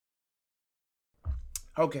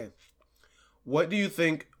Okay. What do you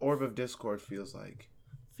think Orb of Discord feels like?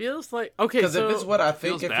 Feels like... Okay, Because if it's what I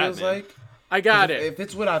think it feels like... I got it. If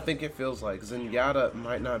it's what I think it feels like, then Yada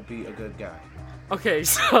might not be a good guy. Okay,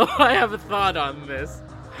 so I have a thought on this.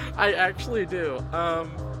 I actually do.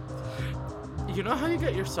 You know how you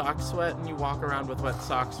get your socks wet and you walk around with wet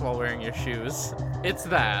socks while wearing your shoes? It's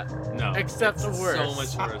that. No. Except it's worse. so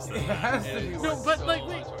much worse than that. No, but like,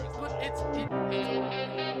 wait, but it's...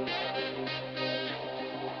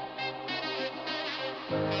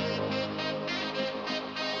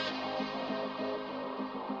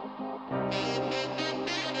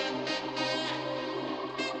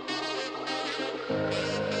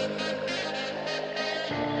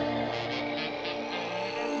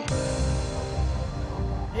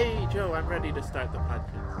 Hey, Joe, I'm ready to start the podcast.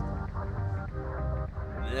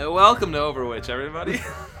 Welcome to OverWhich, everybody.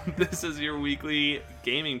 This is your weekly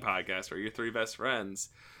gaming podcast where your three best friends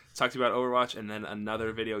talk to you about Overwatch and then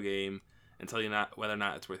another video game and tell you whether or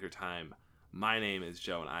not it's worth your time. My name is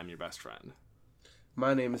Joe, and I'm your best friend.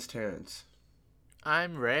 My name is Terrence.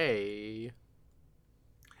 I'm Ray.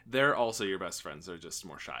 They're also your best friends. They're just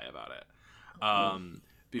more shy about it.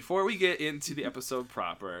 Before we get into the episode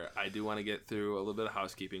proper, I do want to get through a little bit of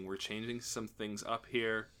housekeeping. We're changing some things up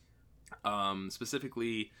here,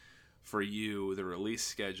 specifically for you, the release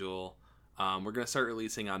schedule. We're going to start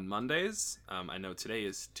releasing on Mondays. I know today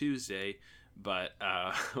is Tuesday, but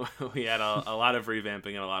we had a lot of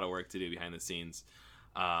revamping and a lot of work to do behind the scenes.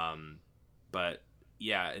 But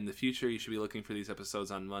yeah, in the future, you should be looking for these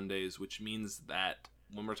episodes on Mondays, which means that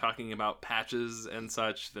when we're talking about patches and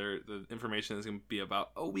such, the information is going to be about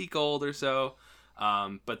a week old or so.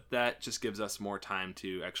 But that just gives us more time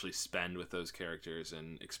to actually spend with those characters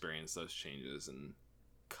and experience those changes and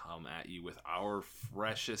come at you with our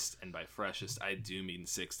freshest, and by freshest, I do mean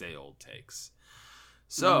 6-day-old takes.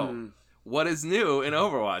 So, what is new in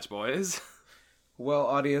Overwatch, boys? Well,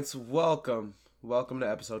 audience, welcome. Welcome to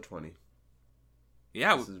episode 20.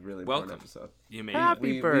 Yeah, this is really welcome. Important episode. You made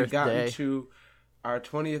Happy birthday. We've gotten to our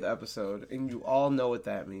 20th episode, and you all know what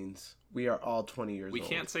that means. We are all 20 years old. We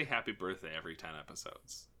can't say happy birthday every 10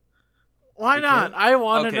 episodes. Why not? I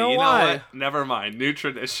want to know you why. Know what? Never mind. New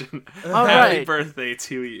tradition. All Happy right. birthday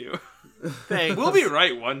to you. Thanks. We'll be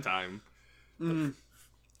right one time.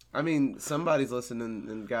 I mean, somebody's listening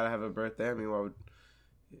and gotta have a birthday. I mean,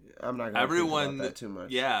 I'm not gonna think about that too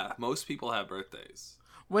much. Yeah, most people have birthdays.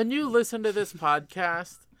 When you listen to this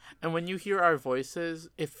podcast and when you hear our voices,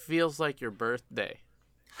 it feels like your birthday.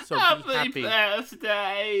 So be happy.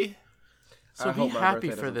 Birthday! So be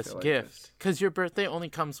happy for this gift, because your birthday only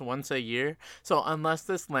comes once a year. So unless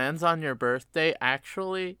this lands on your birthday,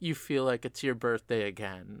 actually, you feel like it's your birthday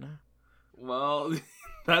again. Well,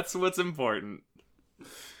 that's what's important.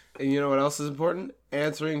 And you know what else is important?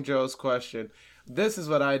 Answering Joe's question. This is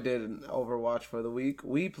what I did in Overwatch for the week.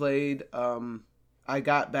 We played, I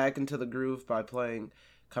got back into the groove by playing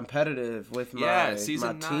competitive with my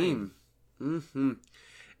team. Mm-hmm.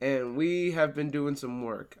 And we have been doing some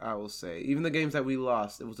work, I will say. Even the games that we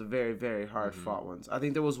lost, it was a very, very hard fought ones. I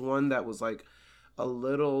think there was one that was like a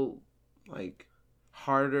little like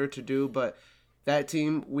harder to do, but that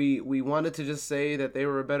team, we wanted to just say that they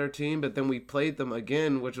were a better team, but then we played them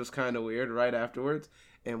again, which was kind of weird right afterwards,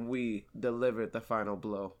 and we delivered the final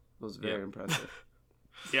blow. It was very impressive.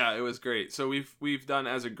 Yeah, it was great. So we've done,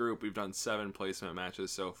 as a group, we've done 7 placement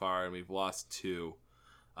matches so far, and we've lost 2.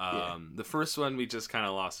 The first one we just kind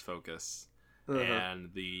of lost focus, and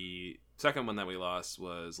the second one that we lost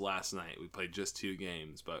was last night. We played just 2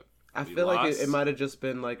 games, but I feel like it might have just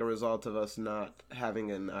been like a result of us not having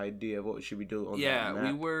an idea of what we should be doing on that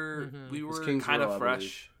map. we were kind of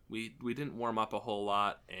fresh. We didn't warm up a whole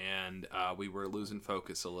lot, and we were losing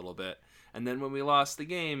focus a little bit. And then when we lost the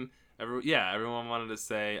game, everyone wanted to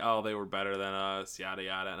say, "Oh, they were better than us," yada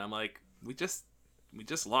yada. And I'm like, we just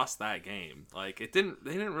lost that game. Like, they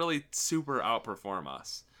didn't really super outperform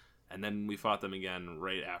us. And then we fought them again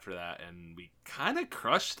right after that, and we kind of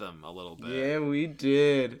crushed them a little bit. Yeah, we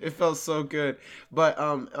did. It felt so good. But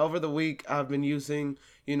over the week, I've been using,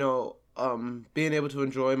 being able to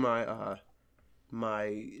enjoy my my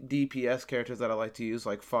DPS characters that I like to use,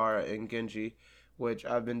 like Pharah and Genji, which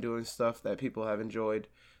I've been doing stuff that people have enjoyed.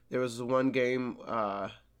 There was one game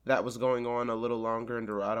that was going on a little longer in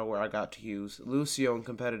Dorado where I got to use Lucio in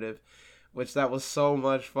competitive, which that was so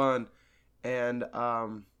much fun. And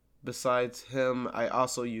besides him, I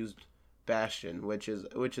also used Bastion, which is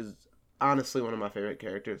honestly one of my favorite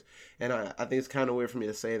characters. And I think it's kind of weird for me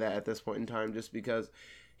to say that at this point in time, just because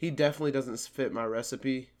he definitely doesn't fit my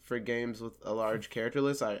recipe for games with a large character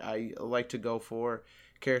list. I like to go for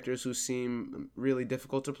characters who seem really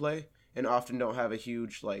difficult to play and often don't have a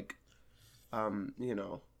huge, like,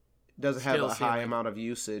 doesn't have a high amount of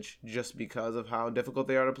usage just because of how difficult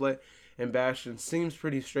they are to play. And Bastion seems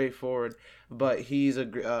pretty straightforward, but he's a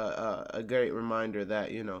great reminder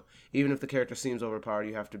that, even if the character seems overpowered,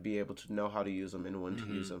 you have to be able to know how to use them and when to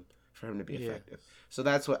use them for him to be effective. So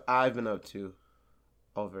that's what I've been up to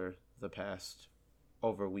over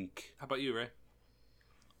week. How about you, Ray?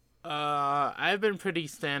 I've been pretty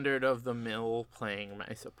standard of the mill playing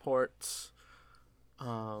my supports.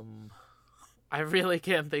 I really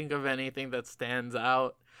can't think of anything that stands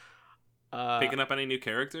out. Picking up any new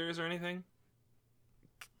characters or anything?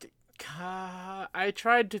 I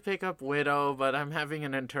tried to pick up Widow, but I'm having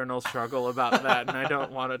an internal struggle about that, and I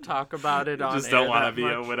don't want to talk about it on air. Just don't want to be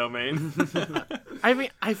a Widow main? I mean,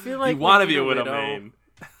 I feel like... You want to be a Widow main.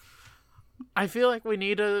 I feel like we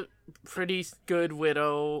need a pretty good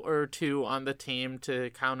Widow or two on the team to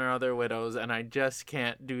counter other Widows, and I just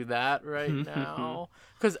can't do that right now.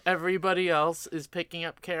 Because everybody else is picking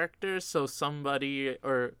up characters, so somebody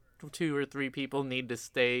or 2 or 3 people need to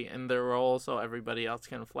stay in their role so everybody else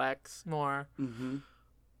can flex more. Mm-hmm.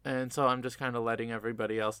 And so I'm just kind of letting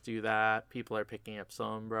everybody else do that. People are picking up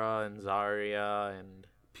Sombra and Zarya and...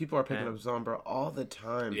 People are picking up Sombra all the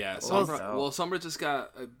time. Yeah, Sombra just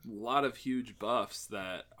got a lot of huge buffs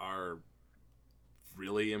that are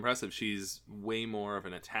really impressive. She's way more of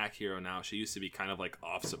an attack hero now. She used to be kind of like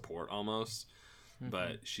off support almost,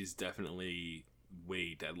 but she's definitely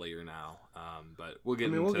way deadlier now. But we'll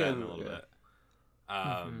get into that in a little bit.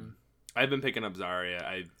 I've been picking up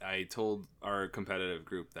Zarya. I told our competitive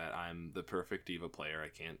group that I'm the perfect diva player.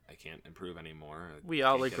 I can't improve anymore. We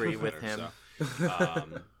all agree with him. So,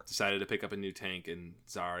 decided to pick up a new tank, and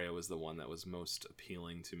Zarya was the one that was most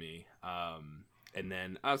appealing to me. And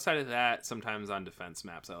then outside of that, sometimes on defense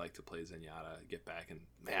maps, I like to play Zenyatta. Get back, and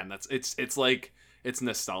man, it's like it's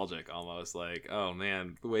nostalgic almost. Like, oh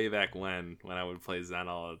man, way back when I would play Zen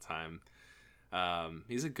all the time.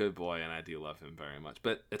 He's a good boy, and I do love him very much.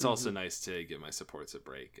 But it's also nice to give my supports a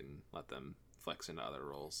break and let them flex into other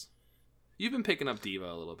roles. You've been picking up Diva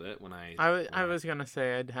a little bit when I was gonna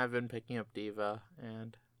say I have been picking up Diva,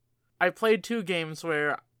 and I played 2 games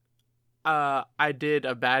where I did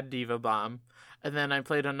a bad Diva bomb, and then I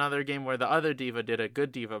played another game where the other Diva did a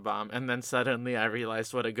good Diva bomb, and then suddenly I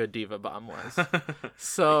realized what a good Diva bomb was.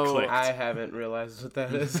 So I haven't realized what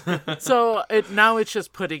that is. So now it's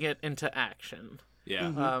just putting it into action.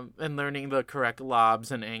 Yeah. And learning the correct lobs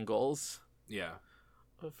and angles. Yeah.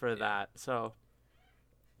 For that. So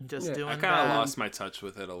just doing that. I kind of lost my touch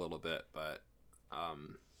with it a little bit, but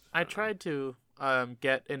I tried to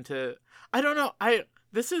get into... I don't know.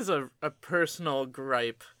 This is a personal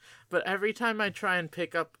gripe, but every time I try and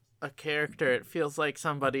pick up a character, it feels like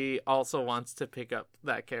somebody also wants to pick up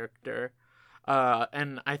that character.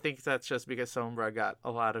 And I think that's just because Sombra got a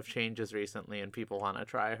lot of changes recently and people want to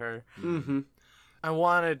try her. Mm-hmm. I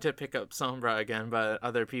wanted to pick up Sombra again, but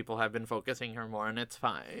other people have been focusing her more, and it's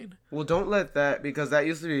fine. Well, don't let that, because that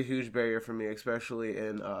used to be a huge barrier for me, especially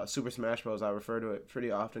in Super Smash Bros. I refer to it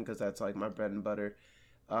pretty often because that's like my bread and butter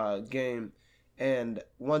game. And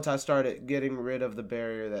once I started getting rid of the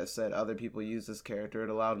barrier that said other people use this character, it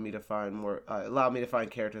allowed me to find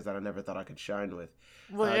characters that I never thought I could shine with.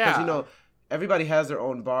 Well, yeah. Everybody has their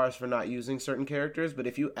own bars for not using certain characters, but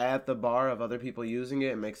if you add the bar of other people using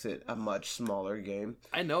it, it makes it a much smaller game.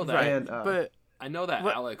 I know that. Right, but I know that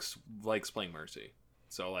Alex likes playing Mercy.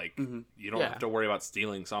 So, you don't have to worry about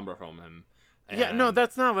stealing Sombra from him. Yeah, no,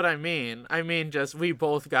 that's not what I mean. I mean just we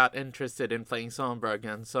both got interested in playing Sombra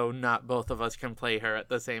again, so not both of us can play her at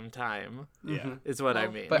the same time. Yeah. Is what I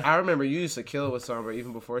mean. But I remember you used to kill with Sombra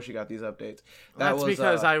even before she got these updates. That's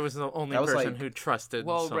because I was the only person who trusted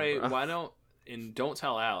Sombra. Ray, why don't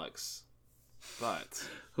tell Alex, but...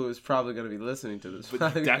 who is probably going to be listening to this.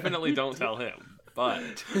 But definitely don't tell him,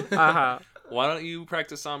 but... Why don't you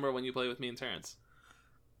practice Sombra when you play with me and Terrence?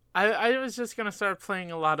 I was just going to start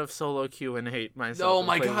playing a lot of solo queue and hate myself. Oh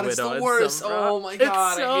my god, it's the worst. Oh my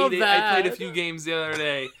god, I hate it. I played a few games the other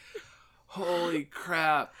day. Holy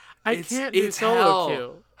crap. I can't do solo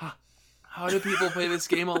queue. How do people play this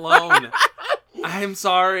game alone? I'm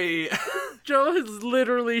sorry. Joe has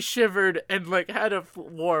literally shivered and had a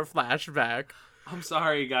war flashback. I'm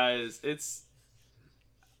sorry, guys.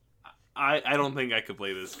 I don't think I could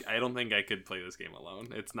play this. I don't think I could play this game alone.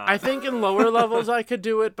 It's not. I think in lower levels I could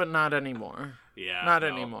do it, but not anymore. Yeah, not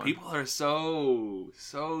anymore. People are so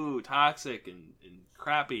toxic and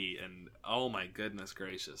crappy, and oh my goodness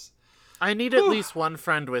gracious. I need at least one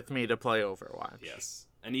friend with me to play Overwatch. Yes.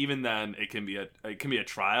 And even then, it can be a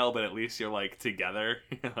trial, but at least you're like together.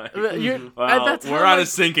 Like, we're on a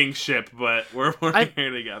sinking ship, but we're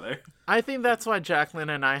here together. I think that's why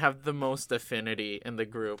Jacqueline and I have the most affinity in the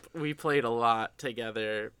group. We played a lot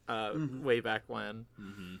together way back when.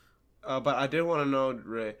 But I did want to know,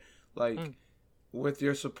 Ray, like with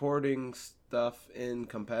your supporting stuff in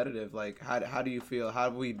competitive, like how do you feel? How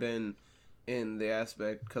have we been in the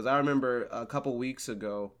aspect? Because I remember a couple weeks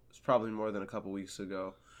ago. It's probably more than a couple weeks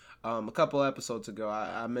ago. A couple episodes ago,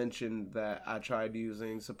 I mentioned that I tried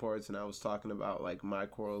using supports, and I was talking about like my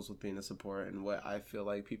quarrels with being a support and what I feel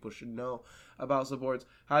like people should know about supports.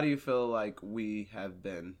 How do you feel like we have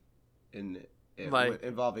been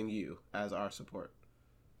involving you as our support?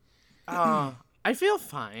 I feel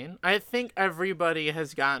fine. I think everybody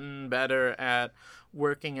has gotten better at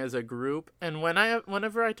working as a group, and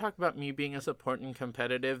whenever I talk about me being a support and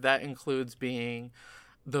competitive, that includes being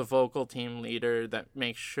the vocal team leader that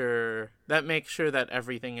makes sure that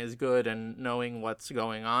everything is good and knowing what's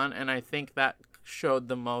going on. And I think that showed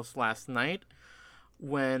the most last night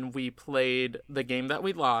when we played the game that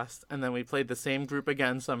we lost, and then we played the same group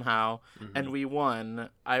again somehow, and we won.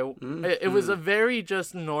 It was a very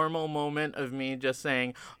just normal moment of me just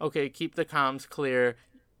saying, okay, keep the comms clear,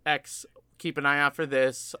 keep an eye out for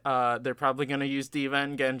this. They're probably going to use D.Va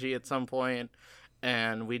and Genji at some point,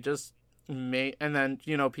 and we just and then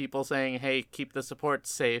people saying, hey, keep the support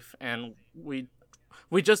safe, and we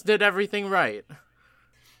just did everything right.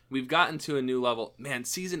 We've gotten to a new level. Man,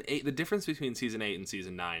 Season 8, the difference between Season 8 and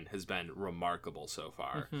Season 9 has been remarkable so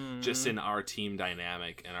far. Just in our team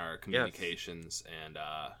dynamic and our communications.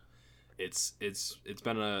 Yes. And it's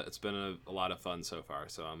been a lot of fun so far.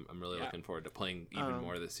 So I'm really looking forward to playing even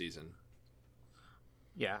more this season.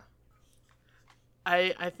 Yeah.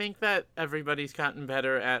 I think that everybody's gotten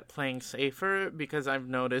better at playing safer, because I've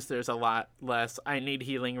noticed there's a lot less I need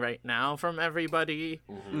healing right now from everybody.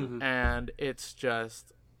 And it's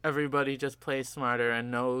just everybody just plays smarter and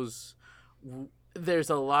knows there's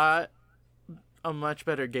a much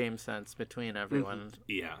better game sense between everyone.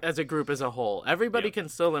 Yeah. As a group as a whole. Everybody can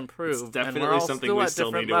still improve. It's definitely and we're all something still we at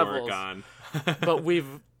still different need to levels, work on. But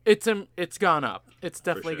it's gone up. It's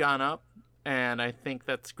definitely gone up, and I think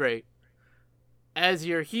that's great. As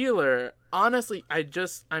your healer, honestly, I'm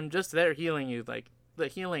just there healing you. Like, the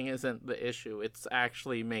healing isn't the issue. It's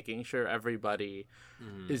actually making sure everybody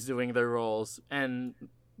is doing their roles, and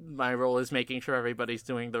my role is making sure everybody's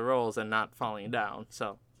doing the roles and not falling down.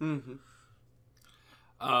 So,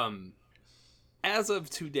 as of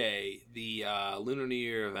today, the Lunar New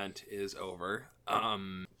Year event is over.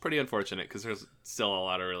 Pretty unfortunate because there's still a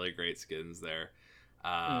lot of really great skins there.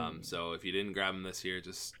 So if you didn't grab them this year,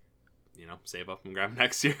 just save up and grab them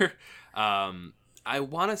next year. I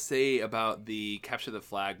want to say about the capture the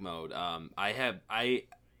flag mode.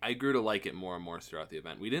 I grew to like it more and more throughout the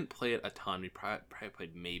event. We didn't play it a ton. We probably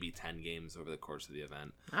played maybe 10 games over the course of the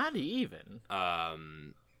event. Not even.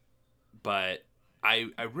 But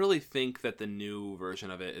I really think that the new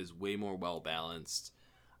version of it is way more well balanced.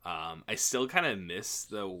 I still kind of miss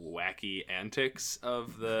the wacky antics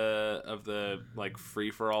of the like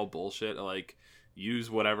free for all bullshit. Like,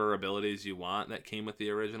 use whatever abilities you want that came with the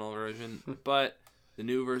original version. But the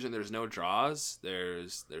new version, there's no draws.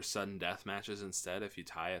 There's sudden death matches instead if you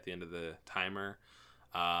tie at the end of the timer.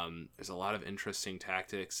 There's a lot of interesting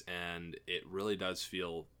tactics, and it really does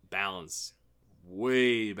feel balanced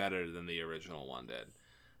way better than the original one did.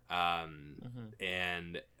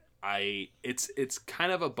 And it's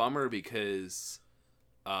kind of a bummer because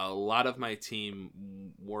a lot of my team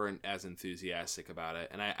weren't as enthusiastic about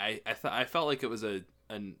it, and I felt like it was a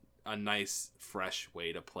nice fresh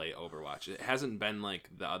way to play Overwatch. It hasn't been like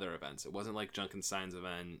the other events. It wasn't like Junkenstein's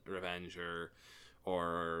Revenge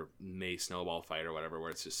or May Snowball Fight or whatever,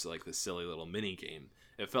 where it's just like this silly little mini game.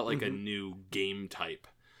 It felt like a new game type.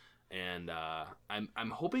 And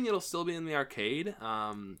I'm hoping it'll still be in the arcade.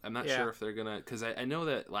 I'm not sure if they're gonna, because I know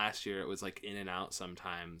that last year it was like in and out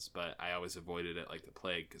sometimes, but I always avoided it like the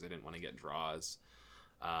plague because I didn't want to get draws.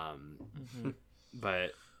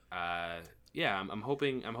 But I'm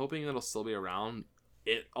hoping it'll still be around.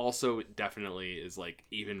 It also definitely is like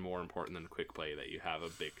even more important than quick play that you have a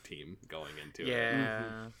big team going into it.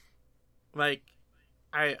 Yeah, like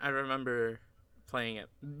I remember playing it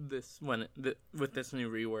with this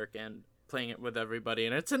new rework and playing it with everybody,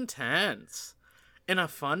 and it's intense in a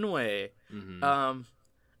fun way.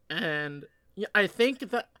 And I think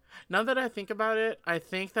that now that I think about it, I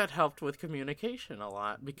think that helped with communication a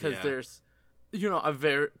lot, because there's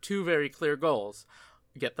two very clear goals: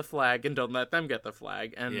 get the flag and don't let them get the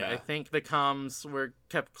flag. And I think the comms were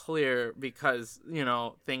kept clear because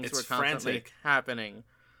things were constantly happening.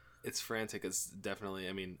 It's frantic. It's definitely,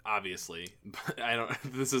 I mean, obviously, but I don't,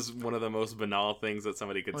 this is one of the most banal things that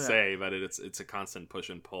somebody could say, but it's a constant push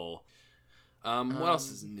and pull. What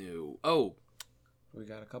else is new? Oh, we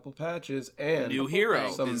got a couple patches and new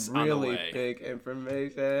hero some is really on the way. Big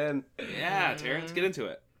information. Yeah, Terrence, get into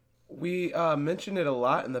it. We mentioned it a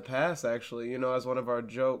lot in the past, actually. As one of our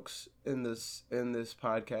jokes in this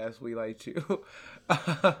podcast, we like to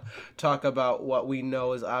talk about what we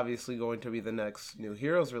know is obviously going to be the next new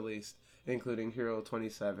Heroes released, including Hero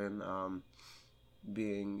 27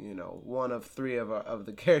 being, one of 3 of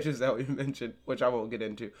the characters that we mentioned, which I won't get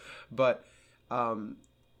into. But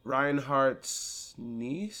Reinhardt's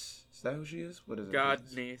niece, is that who she is? What is it? God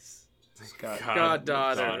niece. God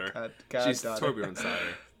daughter. She's daughter. Torbjorn's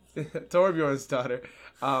daughter. Torbjorn's daughter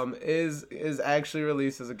is actually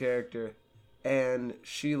released as a character, and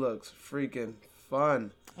she looks freaking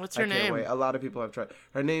fun. What's her name? Wait. A lot of people have tried.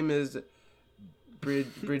 Her name is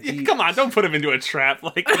Brigitte. Come on, don't put him into a trap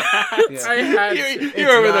like that. Yeah.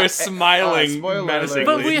 You're over there smiling menacingly.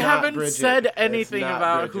 But we It's not haven't Bridget. said anything It's not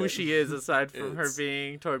about Bridget. who she is aside from her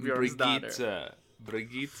being Torbjorn's daughter.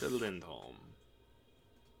 Brigitte Lindholm.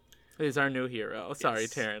 Who's our new hero. Sorry, Yes.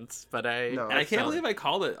 Terrence, but And I can't believe I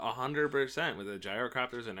called it 100% with the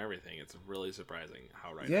gyrocopters and everything. It's really surprising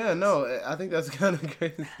how right. Yeah, no, I think that's kind of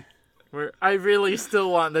crazy. I really still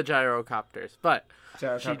want the gyrocopters, but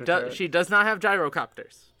she does not have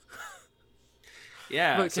gyrocopters.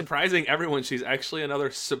 Yeah, But surprising everyone, she's actually another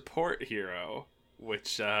support hero,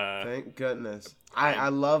 which Thank goodness. I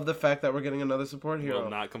love the fact that we're getting another support hero. will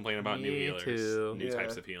not complain about new Me healers, too. new Yeah.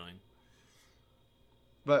 types of healing.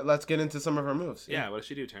 But let's get into some of her moves. Yeah, what does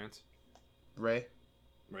she do, Terrence? Ray.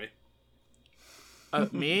 Right?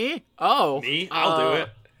 Me? Oh. Me? I'll do it.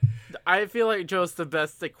 I feel like Joe's the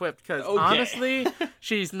best equipped because Okay. honestly,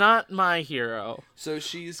 she's not my hero. So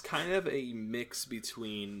she's kind of a mix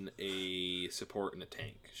between a support and a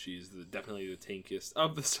tank. She's definitely the tankiest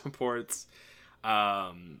of the supports.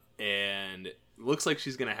 And looks like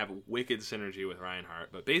she's going to have wicked synergy with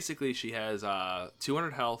Reinhardt. But basically, she has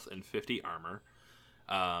 200 health and 50 armor.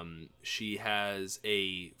 She has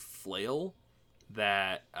a flail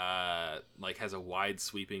that has a wide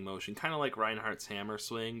sweeping motion, kind of like Reinhardt's hammer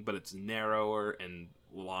swing, but it's narrower and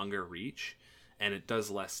longer reach, and it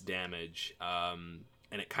does less damage. And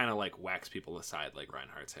it kind of whacks people aside like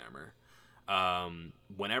Reinhardt's hammer.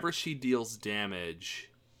 Whenever she deals damage,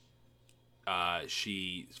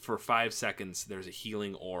 for 5 seconds there's a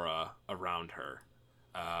healing aura around her.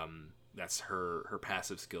 That's her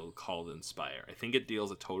passive skill called Inspire. I think it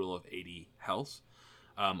deals a total of 80 health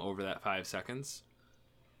over that 5 seconds.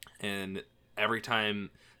 And every time...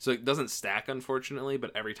 So it doesn't stack, unfortunately,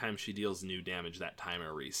 but every time she deals new damage, that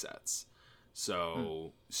timer resets.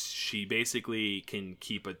 So she basically can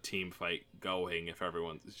keep a team fight going if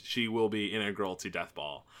everyone... She will be integral to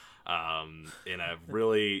Deathball in a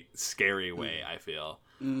really scary way, I feel.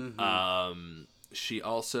 Mm-hmm. She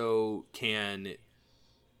also can...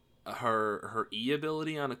 Her E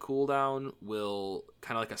ability on a cooldown will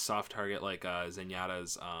kind of like a soft target, like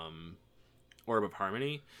Zenyatta's Orb of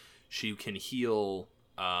Harmony. She can heal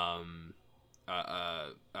a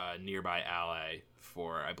nearby ally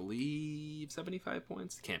for, I believe, 75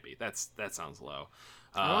 points. Can't be. That sounds low.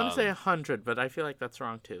 I want to say 100, but I feel like that's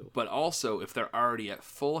wrong too. But also, if they're already at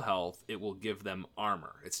full health, it will give them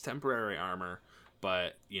armor. It's temporary armor.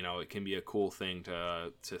 But, it can be a cool thing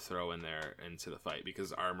to throw in there into the fight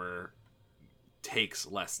because armor takes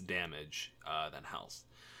less damage than health.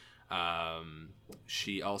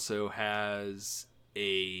 She also has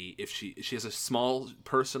she has a small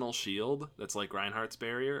personal shield that's like Reinhardt's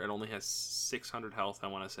barrier. It only has 600 health, I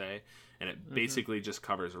want to say, and it basically just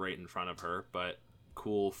covers right in front of her. But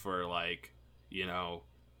cool for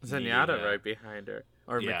Zenyatta right behind her,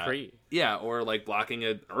 or McCree. Yeah, or blocking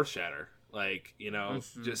an Earth Shatter.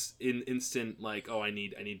 Just in instant, I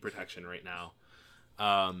need protection right now.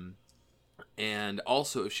 And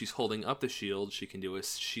also, if she's holding up the shield, she can do a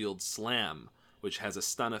shield slam, which has a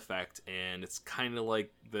stun effect, and it's kind of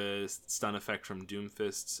like the stun effect from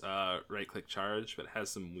Doomfist's right-click charge, but it has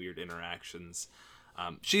some weird interactions.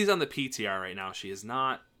 She's on the PTR right now. She has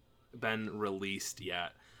not been released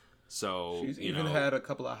yet. So she's even had a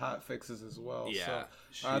couple of hot fixes as well. Yeah,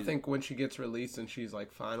 so I think when she gets released and she's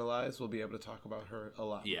finalized, we'll be able to talk about her a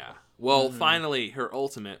lot. Yeah. Well, finally, her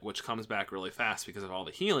ultimate, which comes back really fast because of all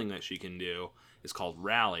the healing that she can do, is called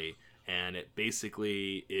Rally, and it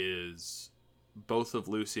basically is both of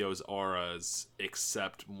Lucio's auras,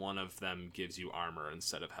 except one of them gives you armor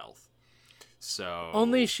instead of health. So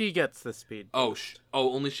only she gets the speed boost.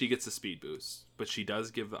 Only she gets the speed boost, but she does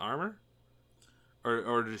give the armor.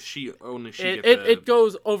 or does she only It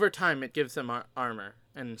goes over time. It gives them armor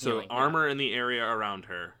and so healing, armor in the area around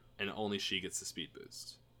her, and only she gets the speed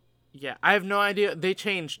boost. Yeah, I have no idea. They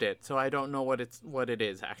changed it, so I don't know what it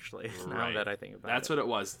is actually. Now Right. that I think about That's it, what it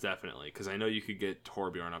was, definitely, because I know you could get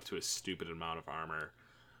Torbjorn up to a stupid amount of armor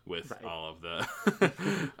with all of the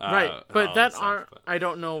right. But all that the stuff, I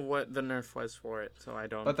don't know what the nerf was for it, so I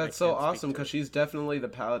don't. But that's so awesome because she's definitely the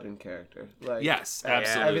paladin character. Like, yes,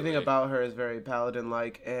 absolutely. Everything about her is very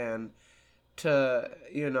paladin-like, and to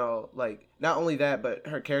like not only that, but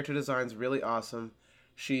her character design's really awesome.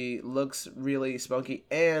 She looks really spunky,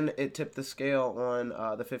 and it tipped the scale on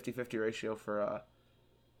the 50-50 ratio for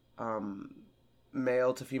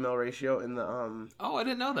male to female ratio in the Oh, I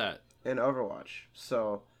didn't know that. in Overwatch.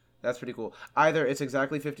 So that's pretty cool. Either it's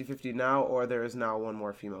exactly 50-50 now, or there is now one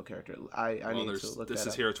more female character. I need to look this that is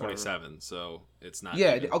up. Hero 27, so it's not.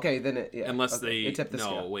 Yeah. even. Okay. Then Unless okay. It tipped the no,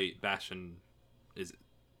 scale. wait, Bastion is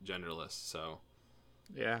genderless, so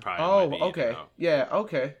Yeah. probably Oh, might be okay. even out. Yeah,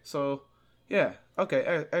 okay. So, yeah,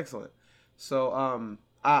 okay, excellent. So,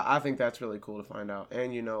 I think that's really cool to find out.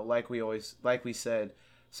 And like we said,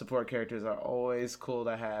 support characters are always cool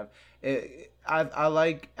to have. I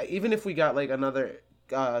like, even if we got like another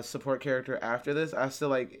support character after this, I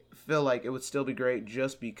still feel like it would still be great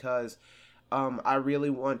just because I really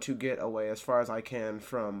want to get away as far as I can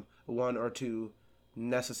from one or two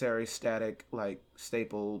necessary static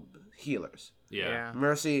staple healers. Yeah.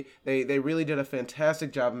 Mercy, they really did a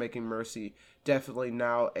fantastic job of making Mercy definitely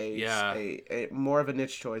now a more of a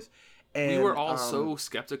niche choice. And We were all so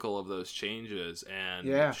skeptical of those changes,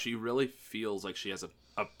 and she really feels like she has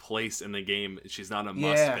a place in the game. She's not a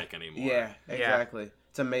must pick anymore. Yeah, exactly.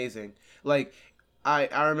 It's amazing. Like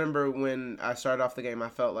I remember when I started off the game, I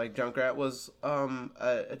felt like Junkrat was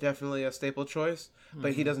definitely a staple choice,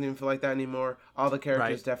 but he doesn't even feel like that anymore. All the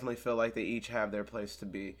characters definitely feel like they each have their place to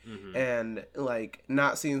be, and like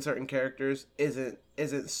not seeing certain characters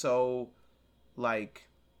isn't so like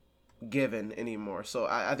given anymore. So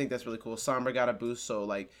I think that's really cool. Sombra got a boost, so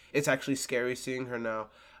like it's actually scary seeing her now.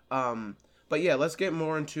 But yeah, let's get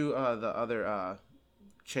more into the other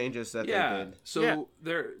changes that they did. So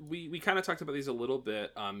we kind of talked about these a little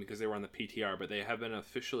bit because they were on the PTR, but they have been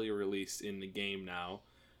officially released in the game now.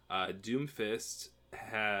 Doomfist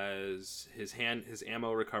has his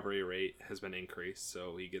ammo recovery rate has been increased,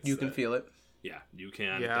 so he gets. You can feel it. Yeah, you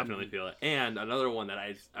can definitely feel it. And another one that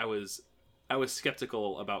I was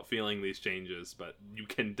skeptical about feeling these changes, but you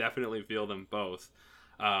can definitely feel them both.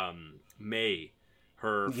 May.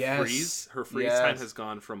 Her freeze time has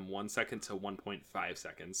gone from 1 second to 1.5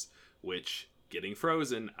 seconds, which getting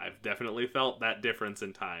frozen, I've definitely felt that difference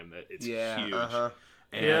in time. That it's huge.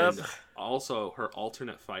 And also her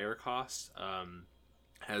alternate fire cost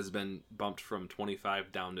has been bumped from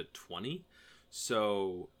 25 down to 20.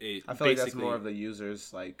 So I feel like that's more of the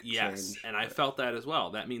users yes, change. And I felt that as well.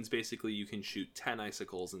 That means basically you can shoot 10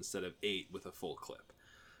 icicles instead of 8 with a full clip.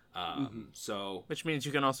 So which means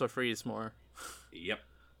you can also freeze more. Yep.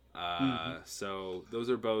 So those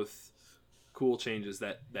are both cool changes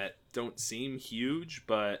that don't seem huge,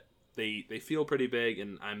 but they feel pretty big,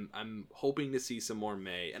 and I'm hoping to see some more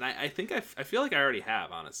May. And I think I feel like I already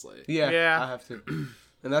have, honestly. Yeah. I have to.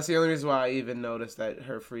 And that's the only reason why I even noticed that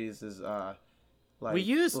her freeze is we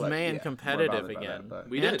used May in competitive again.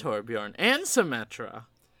 We and did. Torbjorn and Symmetra.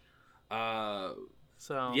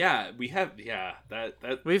 So yeah, we have that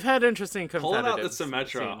we've had interesting competitive. Pulling out the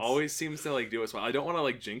Symmetra always seems to do us well. I don't want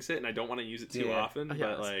to jinx it, and I don't want to use it too often.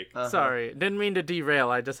 But sorry, didn't mean to derail.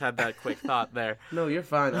 I just had that quick thought there. No, you're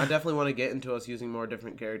fine. I definitely want to get into us using more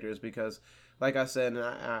different characters because, like I said, and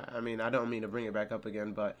I mean I don't mean to bring it back up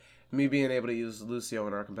again, but me being able to use Lucio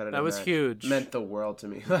in our competitive match huge meant the world to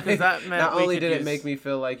me. That meant not only did it make me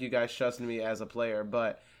feel like you guys trusted me as a player,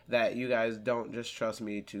 but that you guys don't just trust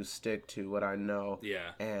me to stick to what I know,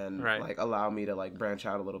 and allow me to branch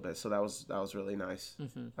out a little bit. So that was really nice.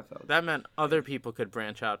 I felt that meant other people could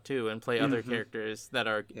branch out too and play other characters that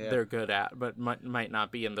they're good at, but might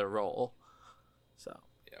not be in their role. So,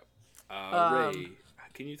 Ray,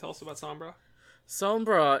 can you tell us about Sombra?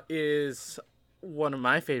 Sombra is one of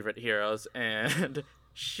my favorite heroes, and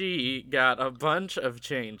she got a bunch of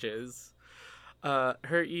changes.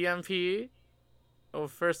 Her EMP. Oh,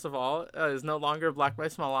 first of all, is no longer blocked by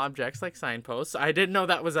small objects like signposts. I didn't know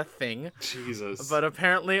that was a thing. Jesus. But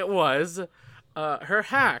apparently it was. Her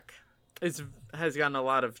hack has gotten a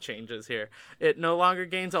lot of changes here. It no longer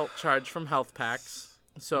gains ult charge from health packs.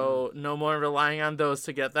 So no more relying on those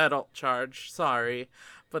to get that ult charge. Sorry.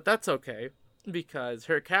 But that's okay, because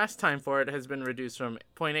her cast time for it has been reduced from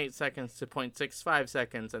 0.8 seconds to 0.65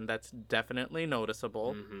 seconds, and that's definitely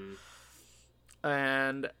noticeable.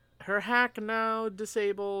 and her hack now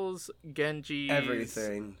disables Genji's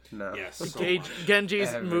Everything. No. Yes. So much. Genji's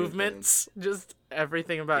Everything. movements, just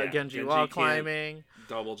everything about Genji wall can't climbing.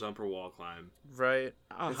 Double jump or wall climb. Right.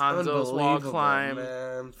 It's Hanzo's wall unbelievable, climb.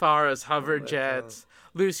 man. Farah's hover Oh my jets.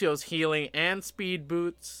 Lucio's healing and speed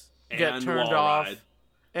boots get And turned wall off. ride.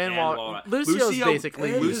 And wall wall ride. Lucio's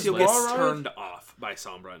basically and Lucio his useless. wall gets ride? turned off by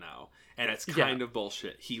Sombra now, and it's kind of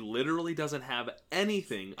bullshit. He literally doesn't have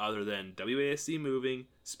anything other than WASD moving,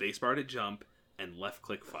 spacebar to jump, and left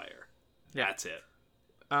click fire. Yeah. That's it.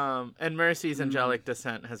 And Mercy's angelic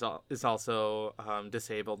descent is also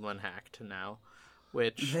disabled when hacked now.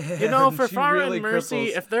 Which, Man, you know, for she Farah really and Mercy,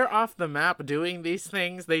 cripples. if they're off the map doing these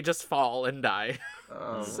things, they just fall and die.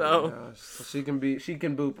 Oh So- my gosh. So she can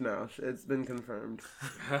boop now. It's been confirmed.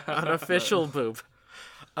 Unofficial boop.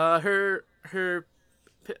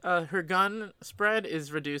 Her gun spread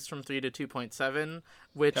is reduced from 3 to 2.7,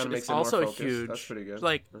 which Kinda is makes it more also focused. huge. That's pretty good.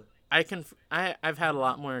 Like, I've had a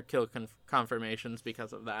lot more kill confirmations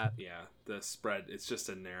because of that. Yeah, the spread, it's just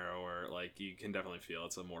a narrower, like, you can definitely feel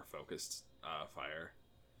it's a more focused fire.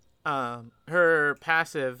 Her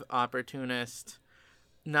passive opportunist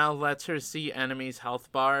now lets her see enemies'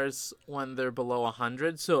 health bars when they're below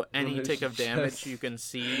 100, so any Which tick of damage just- you can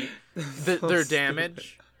see So their stupid.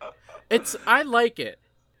 damage. I like it,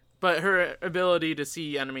 but her ability to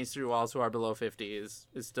see enemies through walls who are below 50 is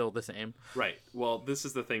still the same. Right. Well, this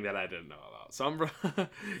is the thing that I didn't know about. Sombra,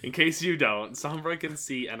 in case you don't, Sombra can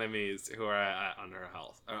see enemies who are at under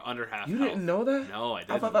health, or under half You health. didn't know that? No, I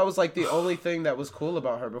didn't. I thought that was like the only thing that was cool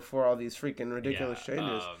about her before all these freaking ridiculous Yeah,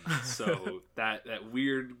 changes. So that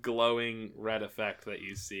weird glowing red effect that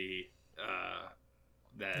you see,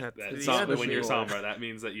 That's the when you're enemy. Sombra, that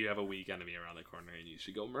means that you have a weak enemy around the corner and you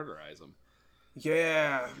should go murderize them.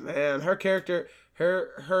 Yeah, man, her character,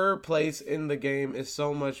 her place in the game is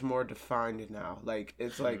so much more defined now. Like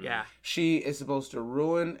it's like Yeah. she is supposed to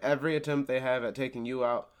ruin every attempt they have at taking you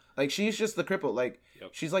out. Like she's just the cripple. Like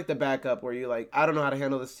Yep. she's like the backup where you like I don't know how to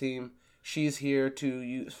handle this team. She's here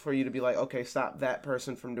for you to be like, okay, stop that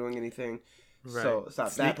person from doing anything. Right. So stop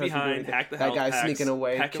Sneak that person behind, doing anything. hack the That health guy's packs, sneaking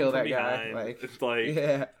away, peck him kill from that guy. behind. Like It's like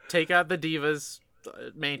yeah. Take out the divas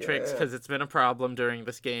matrix Yeah. because it's been a problem during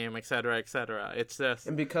this game, etc., etc. It's just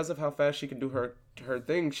And because of how fast she can do her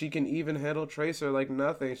thing, she can even handle Tracer like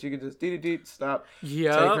nothing. She can just stop, take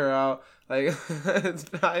her out. Like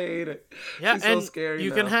I hate it. Yeah, She's so and scary.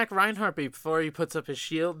 you now. can hack Reinhardt before he puts up his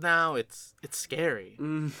shield. Now it's scary.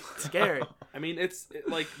 Mm. It's scary. I mean, it's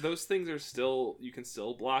like those things are still, you can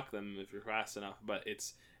still block them if you're fast enough, but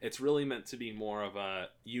it's really meant to be more of a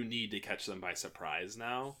you need to catch them by surprise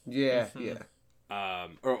now. Yeah, Mm-hmm. yeah.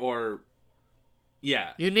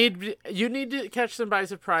 Yeah. You need to catch them by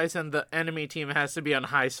surprise, and the enemy team has to be on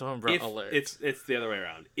high Sombra If alert. it's the other way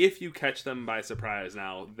around. If you catch them by surprise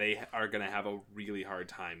now, they are going to have a really hard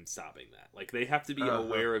time stopping that. Like they have to be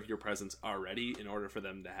aware of your presence already in order for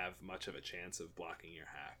them to have much of a chance of blocking your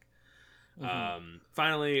hack.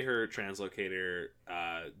 Finally, her translocator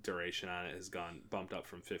duration on it has bumped up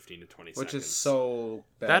from 15 to 20 Which seconds. is so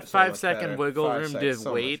bad. that so much 5-second better. wiggle 5 room seconds, did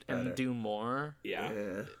so wait much and better. do more. Yeah.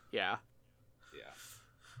 Yeah.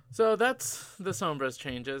 So that's the Sombra's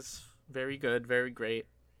changes. Very good, very great.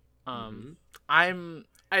 Mm-hmm.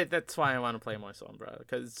 That's why I want to play more Sombra,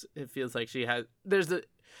 because it feels like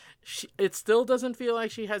it still doesn't feel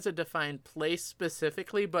like she has a defined place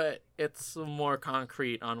specifically, but it's more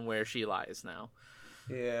concrete on where she lies now.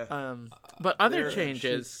 Yeah. But other there-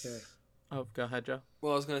 changes. she's- Oh, go ahead, Joe.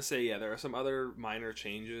 Well, I was going to say, yeah, there are some other minor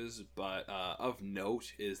changes, but of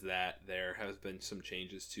note is that there has been some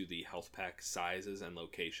changes to the health pack sizes and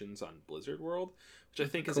locations on Blizzard World, which I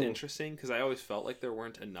think is Cool. interesting because I always felt like there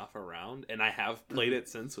weren't enough around, and I have played it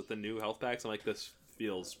since with the new health packs. I'm like, this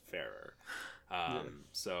feels fairer.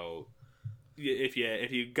 So if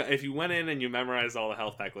you went in and you memorized all the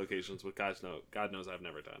health pack locations, which God knows I've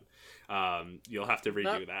never done, you'll have to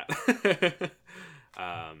redo that.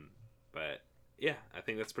 But yeah, I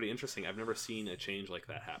think that's pretty interesting. I've never seen a change like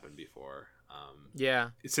that happen before. Yeah.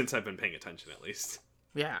 Since I've been paying attention, at least.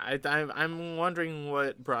 Yeah, I'm wondering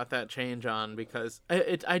what brought that change on, because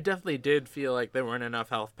I definitely did feel like there weren't enough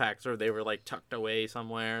health packs, or they were like tucked away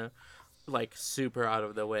somewhere, like super out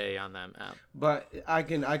of the way on that map. But I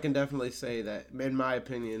can definitely say that, in my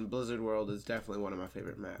opinion, Blizzard World is definitely one of my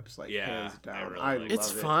favorite maps. Like Yeah, hands I down, really I like love it.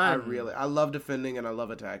 It's it. fun. I love defending and I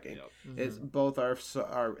love attacking. Yep. It's both are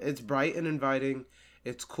it's bright and inviting.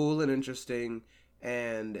 It's cool and interesting,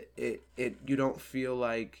 and it you don't feel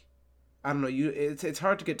like, I don't know, it's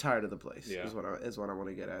hard to get tired of the place. Yeah. Is what I want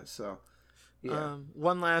to get at. So yeah.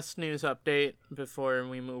 One last news update before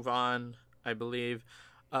we move on, I believe.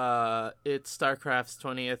 It's StarCraft's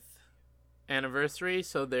 20th anniversary,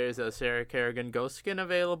 so there's a Sarah Kerrigan ghost skin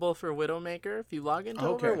available for Widowmaker if you log into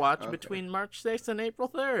Overwatch between March 6th and April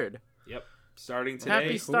 3rd. Yep. Starting today.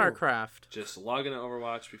 Happy StarCraft. Just log into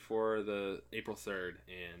Overwatch before the April 3rd,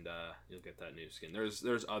 and you'll get that new skin.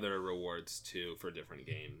 There's other rewards, too, for different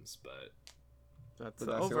games, but... That's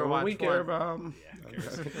the Overwatch we care about.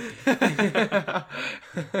 Yeah,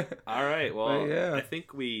 all right, well, yeah. I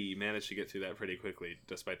think we managed to get through that pretty quickly,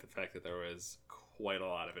 despite the fact that there was quite a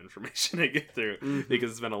lot of information to get through,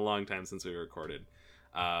 because it's been a long time since we recorded.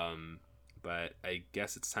 But I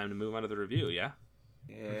guess it's time to move on to the review, yeah?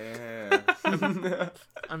 Yeah.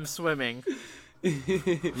 I'm swimming.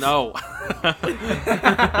 No.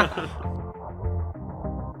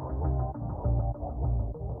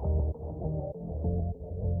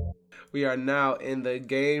 We are now in the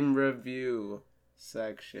game review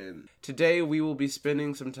section. Today we will be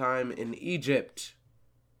spending some time in Egypt.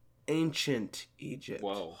 Ancient Egypt.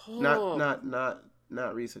 Whoa. Not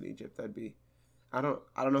recent Egypt. That'd be I don't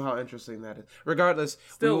know how interesting that is. Regardless,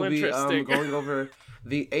 still we will interesting. Be going over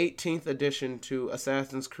the 18th edition to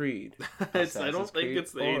Assassin's Creed. I don't think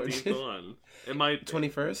it's the 18th one. It might be.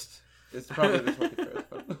 21st? It's probably the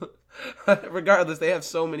 21st. Regardless, they have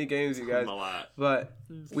so many games, you guys. A lot. But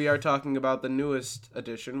we are talking about the newest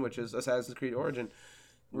edition, which is Assassin's Creed Origin.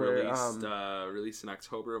 Released in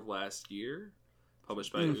October of last year.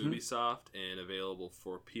 Published by Ubisoft and available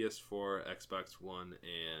for PS4, Xbox One,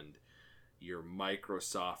 and your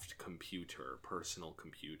Microsoft computer, personal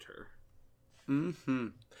computer.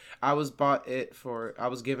 I was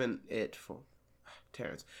given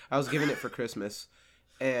it for Christmas,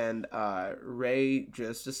 and Ray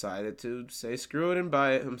just decided to say screw it and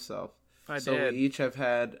buy it himself. We each have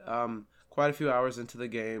had quite a few hours into the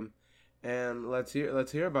game, and let's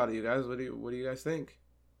hear about it, you guys. What do you guys think?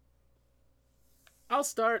 I'll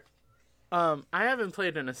start. I haven't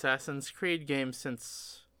played an Assassin's Creed game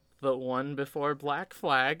since the one before Black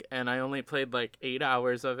Flag, and I only played like 8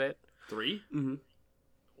 hours of it. 3? Mm-hmm.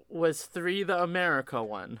 Was 3 the America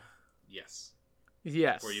one? Yes.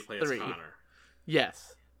 Yes. Where you play 3. as Connor.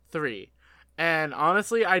 Yes, 3. And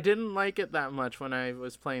honestly, I didn't like it that much when I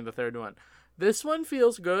was playing the third one. This one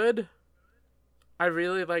feels good. I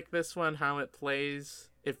really like this one, how it plays.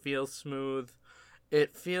 It feels smooth.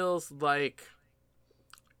 It feels like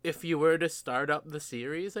if you were to start up the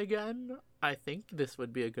series again, I think this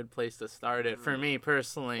would be a good place to start it for me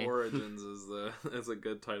personally. Origins is a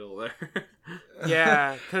good title there.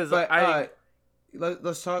 Yeah, because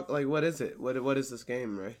let's talk. Like, what is it? What is this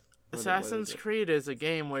game, Ray? Assassin's Creed is a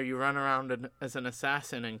game where you run around as an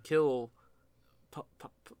assassin and kill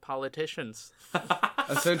politicians.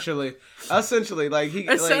 Essentially, like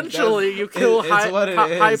you kill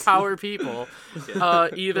high power people,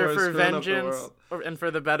 either for vengeance and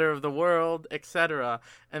for the better of the world, etc.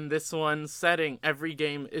 And this one's setting, every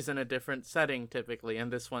game is in a different setting typically,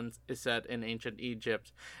 and this one is set in ancient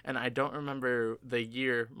Egypt. And I don't remember the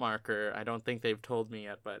year marker. I don't think they've told me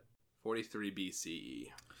yet, but 43 BCE.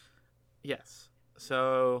 Yes.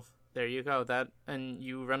 So there you go. And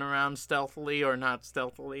you run around stealthily or not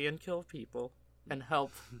stealthily and kill people and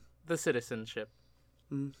help the citizenship.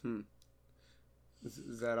 Is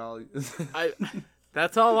that all?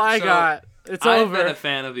 That's all I got. It's over. I've been a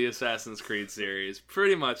fan of the Assassin's Creed series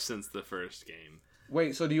pretty much since the first game.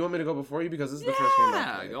 Wait, so do you want me to go before you? Because this is the first game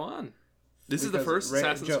I played. Yeah, go on. This is the first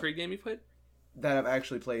Assassin's Creed game you played? That I've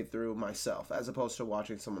actually played through myself, as opposed to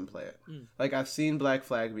watching someone play it. Like, I've seen Black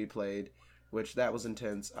Flag be played, which that was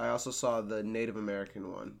intense. I also saw the Native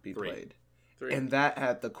American one be played. 3. And that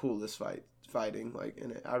had the coolest fighting, like,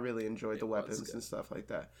 in it. I really enjoyed the weapons and stuff like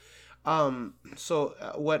that. So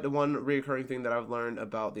what the one reoccurring thing that I've learned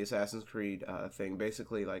about the Assassin's Creed thing,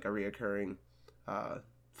 basically like a reoccurring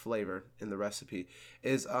flavor in the recipe,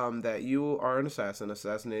 is that you are an assassin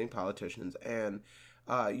assassinating politicians and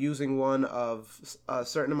using one of a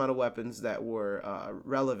certain amount of weapons that were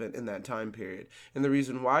relevant in that time period. And the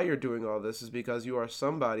reason why you're doing all this is because you are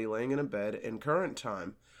somebody laying in a bed in current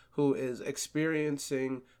time who is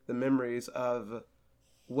experiencing the memories of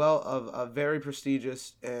very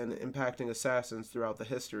prestigious and impacting assassins throughout the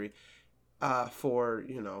history for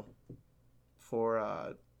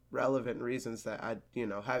relevant reasons that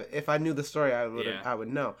if I knew the story, I would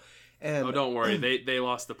know. And don't worry, they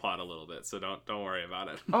lost the plot a little bit, so don't worry about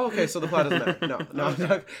it. Oh, okay, so the plot doesn't matter.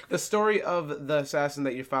 No. The story of the assassin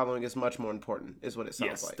that you're following is much more important, is what it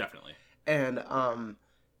sounds like. Yes, definitely. And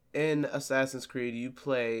in Assassin's Creed, you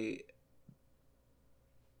play.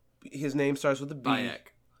 His name starts with a B.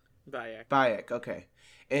 Bayek. Okay,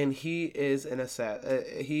 and he is an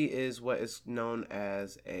assassin. He is what is known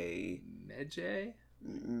as a Medjay.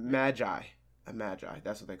 magi, a magi.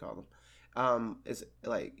 That's what they call them. Is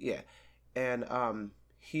like and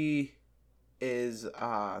he is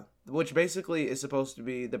which basically is supposed to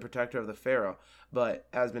be the protector of the pharaoh, but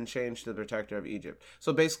has been changed to the protector of Egypt.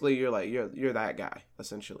 So basically, you're that guy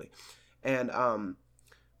essentially, and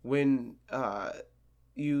when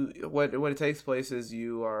what it takes place is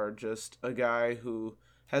you are just a guy who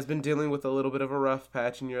has been dealing with a little bit of a rough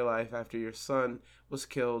patch in your life after your son was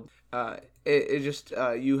killed.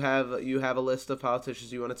 You have a list of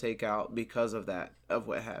politicians you want to take out because of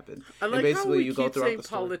what happened. I like and basically how we you keep go throughout saying the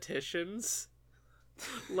story. Politicians,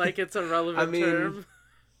 like it's a relevant term.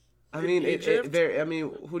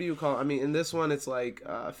 Who do you call? In this one, it's like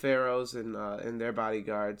pharaohs and their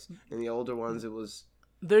bodyguards. In the older ones, it was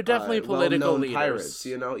they're definitely political leaders. Pirates,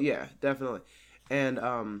 yeah, definitely.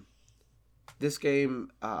 And this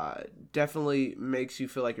game definitely makes you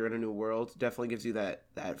feel like you're in a new world. Definitely gives you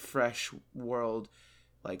that fresh world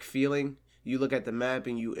like feeling. You look at the map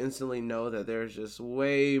and you instantly know that there's just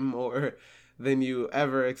way more than you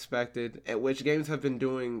ever expected, which games have been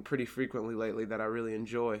doing pretty frequently lately that I really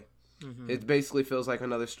enjoy. Mm-hmm. It basically feels like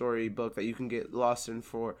another storybook that you can get lost in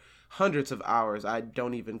for hundreds of hours. I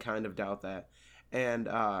don't even kind of doubt that. And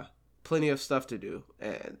plenty of stuff to do.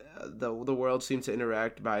 And the world seems to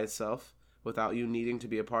interact by itself without you needing to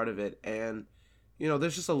be a part of it. And,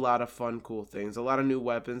 there's just a lot of fun, cool things. A lot of new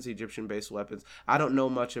weapons, Egyptian-based weapons. I don't know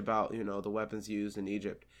much about, the weapons used in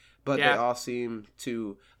Egypt. But they all seem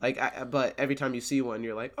to, but every time you see one,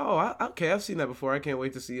 you're like, oh, okay, I've seen that before. I can't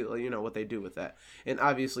wait to see, what they do with that. And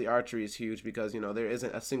obviously archery is huge because, there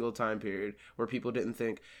isn't a single time period where people didn't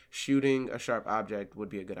think shooting a sharp object would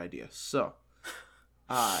be a good idea. So,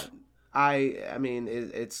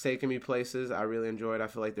 it's taken me places. I really enjoy it. I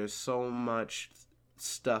feel like there's so much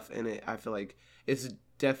stuff in it. I feel like it's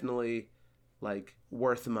definitely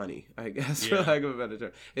worth money, I guess, for lack of a better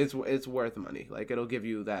term. It's worth money. It'll give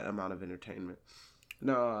you that amount of entertainment.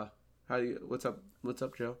 No, what's up,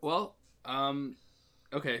 Joe? Well,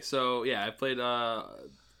 okay, so yeah, I played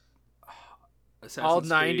Assassin's all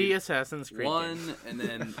 90 Creed Assassin's Creed 1 games. and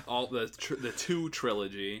then all the 2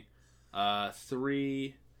 trilogy,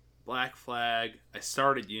 3 Black Flag. I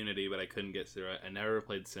started Unity, but I couldn't get through it. I never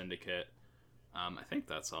played Syndicate. I think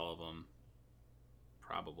that's all of them,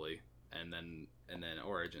 probably. And then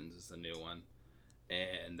Origins is the new one,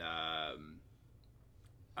 and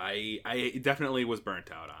I definitely was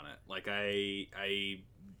burnt out on it. I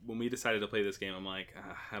when we decided to play this game, I'm like,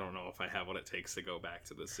 I don't know if I have what it takes to go back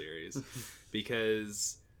to this series,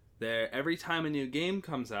 because every time a new game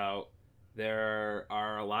comes out, there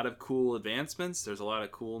are a lot of cool advancements. There's a lot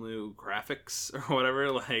of cool new graphics or whatever,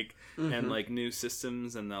 and new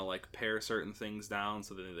systems, and they'll pare certain things down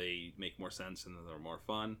so that they make more sense and they're more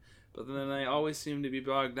fun. But then they always seem to be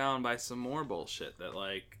bogged down by some more bullshit that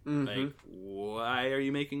why are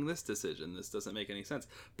you making this decision? This doesn't make any sense.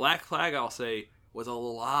 Black Flag, I'll say, was a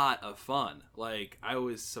lot of fun. I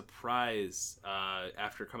was surprised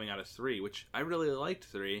after coming out of 3, which I really liked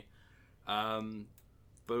 3. But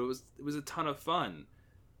it was a ton of fun.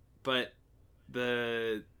 But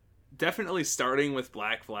definitely starting with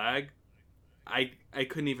Black Flag, I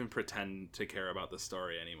couldn't even pretend to care about the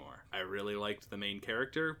story anymore. I really liked the main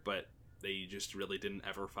character, but they just really didn't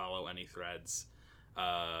ever follow any threads.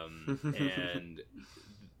 And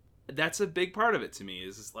that's a big part of it to me,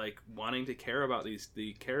 is wanting to care about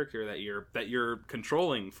the character that you're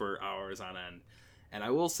controlling for hours on end. And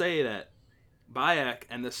I will say that Bayek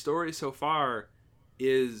and the story so far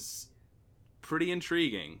is pretty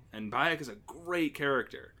intriguing, and Bayek is a great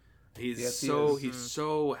character. He's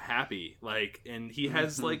so happy, and he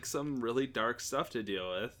has some really dark stuff to deal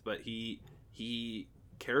with, but he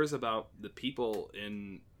cares about the people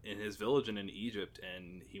in his village and in Egypt,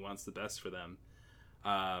 and he wants the best for them.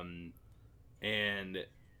 And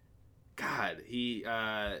God, he's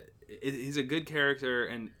a good character,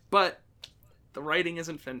 but the writing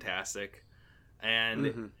isn't fantastic.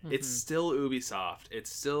 And it's still Ubisoft. It's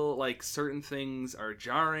still certain things are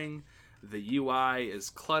jarring. The UI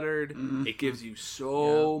is cluttered. It gives you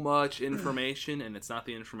so much information, and it's not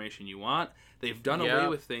the information you want. They've done away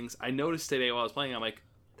with things. I noticed today while I was playing, I'm like,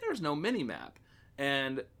 there's no mini-map.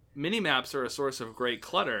 And mini-maps are a source of great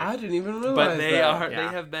clutter. I didn't even realize but they that. They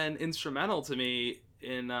have been instrumental to me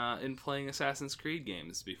in playing Assassin's Creed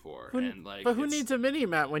games before. But who needs a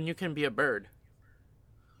mini-map when you can be a bird?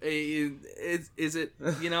 Is it,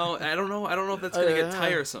 I don't know if that's going to get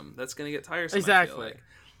tiresome. That's going to get tiresome, exactly. I feel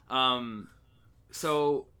like.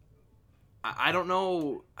 So I don't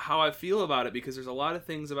know how I feel about it, because there's a lot of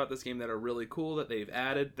things about this game that are really cool that they've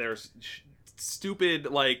added. There's stupid,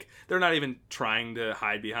 like, they're not even trying to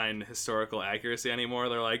hide behind historical accuracy anymore.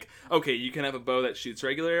 They're like, okay, you can have a bow that shoots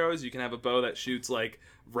regular arrows, you can have a bow that shoots like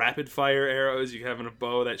rapid fire arrows, you can have a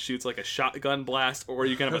bow that shoots like a shotgun blast, or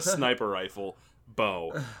you can have a sniper rifle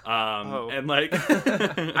bow. And like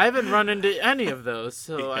I haven't run into any of those,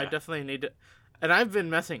 so Yeah. I definitely need to. And I've been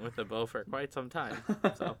messing with the bow for quite some time.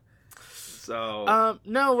 So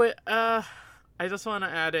No, wait, I just want to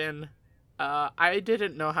add in, I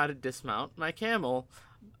didn't know how to dismount my camel,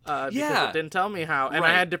 because Yeah. it didn't tell me how, and I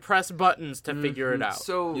Right. had to press buttons to figure it out.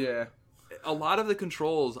 So Yeah. a lot of the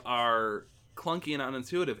controls are clunky and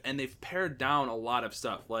unintuitive, and they've pared down a lot of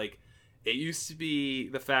stuff. Like, it used to be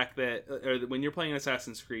the fact that when you're playing an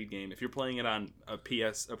Assassin's Creed game, if you're playing it on a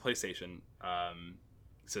PlayStation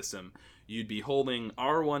system, you'd be holding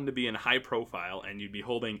R1 to be in high profile, and you'd be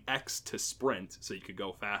holding X to sprint so you could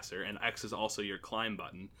go faster, and X is also your climb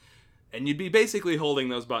button. And you'd be basically holding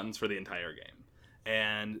those buttons for the entire game.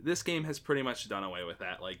 And this game has pretty much done away with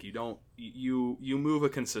that. Like, you move a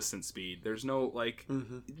consistent speed. There's no, like,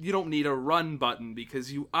 you don't need a run button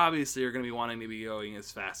because you obviously are going to be wanting to be going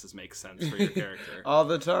as fast as makes sense for your character. All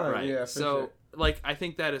the time. Right. Yeah, for So, sure. like, I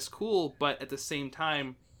think that is cool, but at the same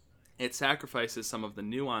time, it sacrifices some of the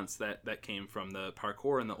nuance that came from the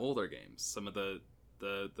parkour in the older games. Some of the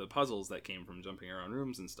puzzles that came from jumping around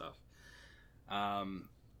rooms and stuff.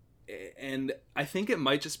 And I think it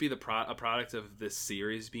might just be a product of this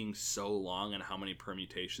series being so long and how many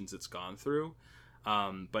permutations it's gone through.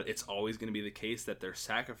 But it's always going to be the case that they're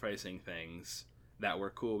sacrificing things that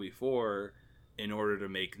were cool before in order to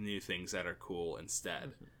make new things that are cool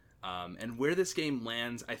instead. And where this game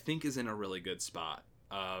lands, I think, is in a really good spot.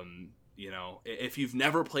 You know, if you've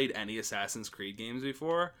never played any Assassin's Creed games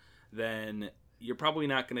before, then you're probably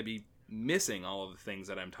not going to be missing all of the things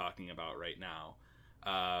that I'm talking about right now.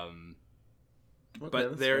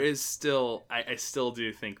 But there is still, I still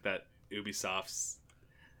do think that Ubisoft's,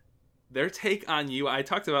 their take on I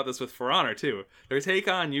talked about this with For Honor too, their take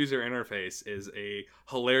on user interface is a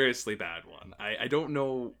hilariously bad one. I don't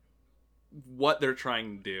know what they're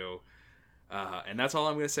trying to do, and that's all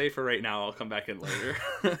I'm going to say for right now. I'll come back in later.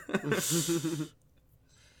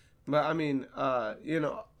 But I mean, you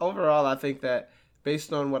know, overall, I think that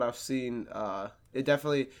based on what I've seen, it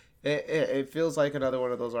definitely it feels like another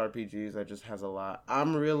one of those RPGs that just has a lot.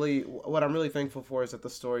 What I'm really thankful for is that the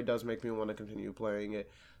story does make me want to continue playing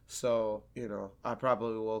it. So, you know, I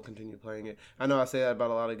probably will continue playing it. I know I say that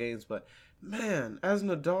about a lot of games, but man, as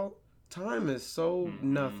an adult, time is so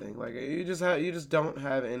nothing. Like, you just don't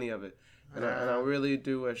have any of it. And I really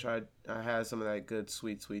do wish I had some of that good,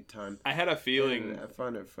 sweet time. I had a feeling. And I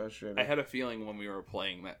find it frustrating. I had a feeling when we were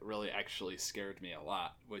playing that really actually scared me a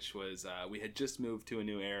lot, which was we had just moved to a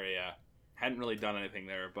new area, hadn't really done anything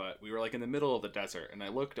there, but we were like in the middle of the desert, and I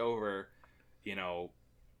looked over, you know,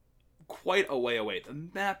 quite a way away. The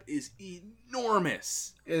map is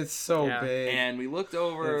enormous. It's so big. And we looked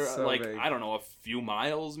over, It's so big. I don't know, a few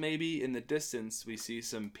miles maybe. In the distance, we see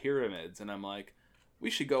some pyramids, and I'm like, we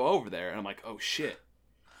should go over there. And I'm like, oh shit,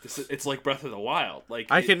 it's like Breath of the Wild. Like,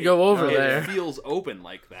 I can go over there. It feels open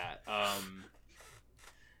like that.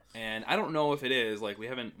 And I don't know if it is. Like, we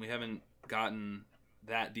haven't gotten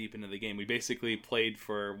that deep into the game. We basically played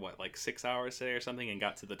for like 6 hours today or something, and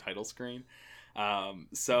got to the title screen.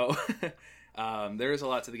 So there is a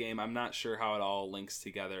lot to the game. I'm not sure how it all links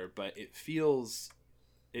together, but it feels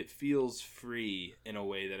free in a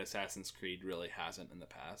way that Assassin's Creed really hasn't in the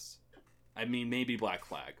past. I mean, maybe Black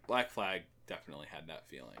Flag. Black Flag definitely had that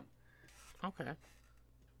feeling. Okay.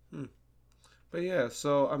 But yeah,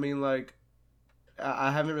 so I mean, like, I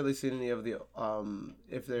haven't really seen any of the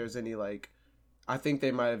if there's any, like, I think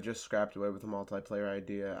they might have just scrapped away with the multiplayer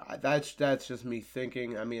idea. That's just me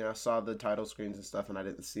thinking. I mean, I saw the title screens and stuff, and I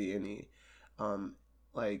didn't see any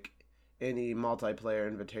like any multiplayer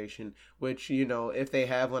invitation. Which, you know, if they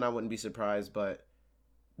have one, I wouldn't be surprised. But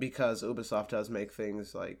because Ubisoft does make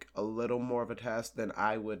things like a little more of a task than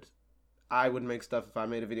I would make stuff if I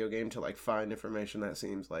made a video game, to like find information that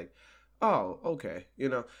seems like, oh, okay, you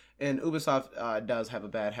know. And Ubisoft does have a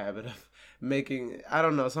bad habit of making, I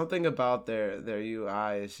don't know, something about their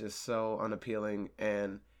UI is just so unappealing,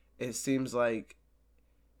 and it seems like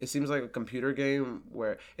a computer game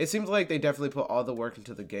where it seems like they definitely put all the work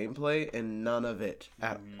into the gameplay and none of it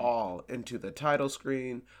at all into the title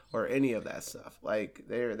screen or any of that stuff. Like,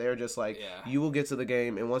 they're just like, you will get to the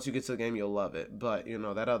game, and once you get to the game, you'll love it. But, you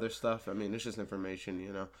know, that other stuff, I mean, it's just information,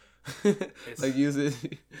 you know. Like, use it.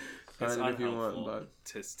 It's if you want, but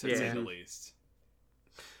to say the least.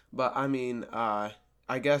 But I mean, I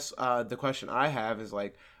guess the question I have is,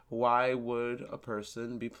 like, why would a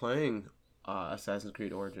person be playing Assassin's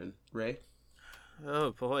Creed Origin, Ray?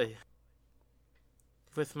 Oh boy.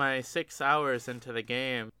 With my 6 hours into the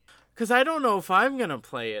game. Because I don't know if I'm going to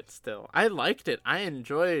play it still. I liked it. I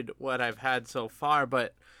enjoyed what I've had so far,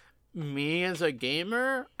 but me as a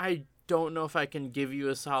gamer, I don't know if I can give you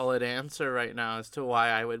a solid answer right now as to why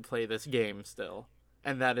I would play this game still.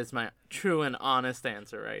 And that is my true and honest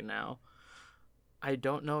answer right now. I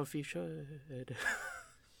don't know if you should.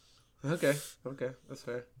 Okay, that's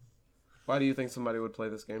fair. Why do you think somebody would play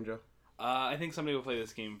this game, Joe? I think somebody would play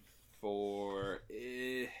this game for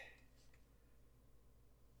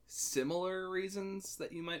similar reasons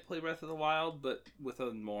that you might play Breath of the Wild, but with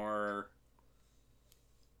a more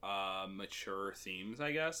mature themes,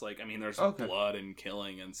 I guess. Like, I mean, there's blood and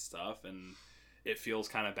killing and stuff, and it feels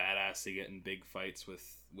kind of badass to get in big fights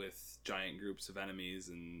with giant groups of enemies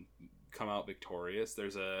and come out victorious.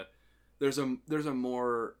 There's a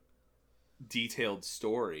more detailed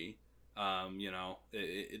story.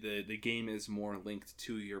 The game is more linked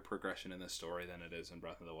to your progression in the story than it is in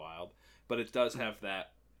Breath of the Wild, but it does have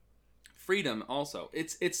that freedom also.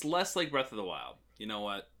 It's less like Breath of the Wild. You know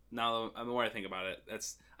what? Now the more I think about it,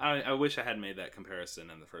 I wish I had made that comparison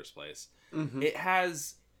in the first place. Mm-hmm. It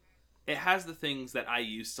has the things that I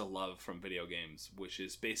used to love from video games, which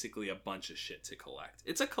is basically a bunch of shit to collect.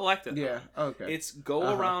 It's a collectathon. Yeah, okay. It's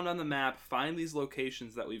go around on the map, find these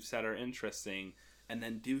locations that we've said are interesting, and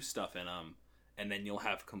then do stuff in them, and then you'll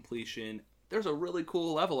have completion. There's a really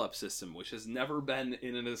cool level up system, which has never been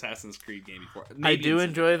in an Assassin's Creed game before. I do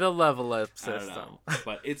enjoy the level up system,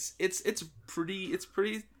 but it's pretty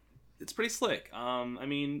slick. I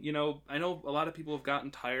mean, I know a lot of people have gotten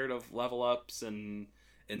tired of level ups and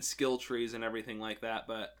skill trees and everything like that,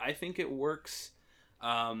 but I think it works.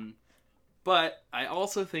 But I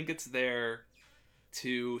also think it's there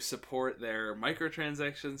to support their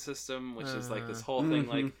microtransaction system, which is like this whole thing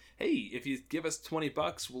like, hey, if you give us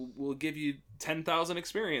 $20, we'll give you 10,000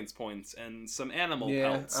 experience points and some animal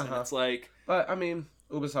pelts. And it's like, but I mean,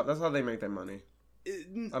 Ubisoft, that's how they make their money.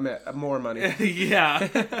 I mean, more money. Yeah.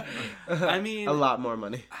 I mean, a lot more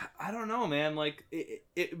money. I don't know, man. Like,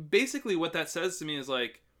 it basically what that says to me is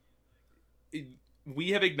like,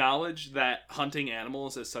 we have acknowledged that hunting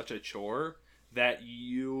animals is such a chore that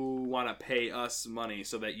you want to pay us money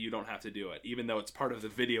so that you don't have to do it, even though it's part of the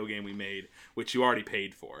video game we made, which you already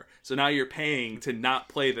paid for. So now you're paying to not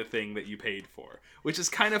play the thing that you paid for, which is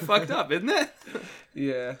kind of fucked up, isn't it?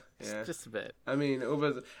 Yeah. Just a bit. I mean,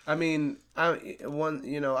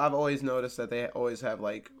 I've always noticed that they always have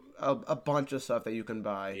like a bunch of stuff that you can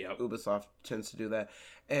buy. Yep. Ubisoft tends to do that.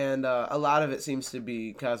 And a lot of it seems to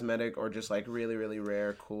be cosmetic or just like really, really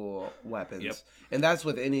rare, cool weapons. Yep. And that's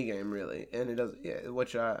with any game, really. And it does,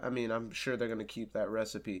 which I'm sure they're going to keep that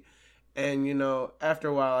recipe. And, after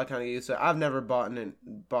a while, I kind of used to it. I've never bought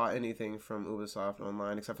anything from Ubisoft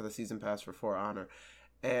online except for the Season Pass for For Honor.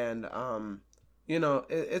 And,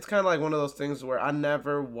 it's kind of like one of those things where I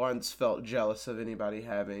never once felt jealous of anybody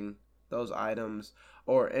having those items.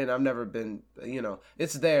 And I've never been,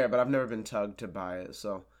 it's there, but I've never been tugged to buy it.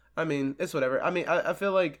 So, I mean, it's whatever. I mean, I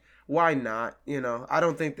feel like, why not? I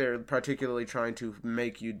don't think they're particularly trying to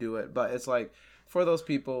make you do it, but it's like, for those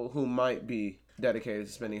people who might be dedicated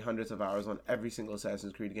to spending hundreds of hours on every single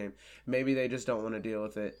Assassin's Creed game, maybe they just don't want to deal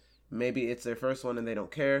with it. Maybe it's their first one and they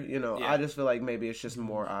don't care. I just feel like maybe it's just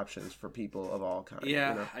more options for people of all kinds.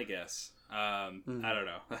 Yeah, I guess. I don't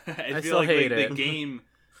know. I feel like hate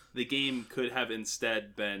the game could have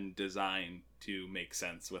instead been designed to make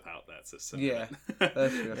sense without that system. Yeah,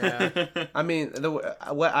 that's true. Yeah. I mean,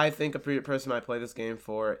 what I think a person might play this game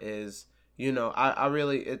for is,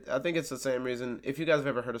 I think it's the same reason. If you guys have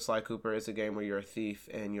ever heard of Sly Cooper, it's a game where you're a thief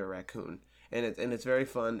and you're a raccoon, and it's very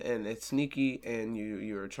fun and it's sneaky, and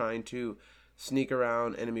you're trying to sneak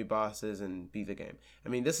around enemy bosses and beat the game. I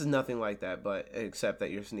mean, this is nothing like that, but except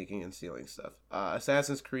that you're sneaking and stealing stuff.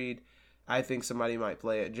 Assassin's Creed, I think somebody might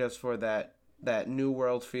play it just for that new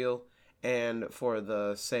world feel and for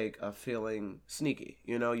the sake of feeling sneaky.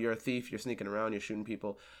 You're a thief, you're sneaking around, you're shooting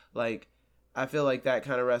people. Like, I feel like that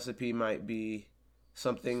kind of recipe might be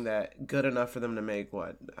something that good enough for them to make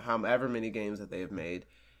however many games that they have made.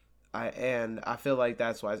 I feel like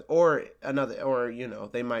that's wise. Or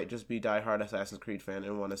they might just be diehard Assassin's Creed fan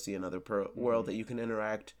and want to see another world that you can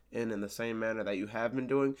interact in the same manner that you have been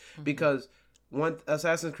doing. Because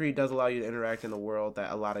Assassin's Creed does allow you to interact in a world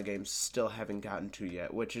that a lot of games still haven't gotten to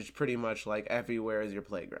yet, which is pretty much like everywhere is your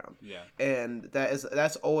playground. Yeah. And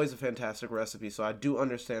that's always a fantastic recipe, so I do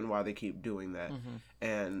understand why they keep doing that.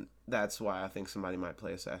 And that's why I think somebody might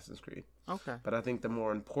play Assassin's Creed. Okay. But I think the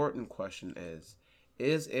more important question is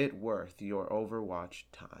it worth your Overwatch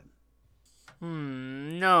time?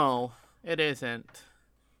 No, it isn't.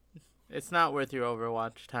 It's not worth your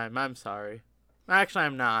Overwatch time. I'm sorry. Actually,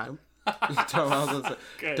 I'm not.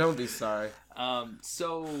 Don't be sorry.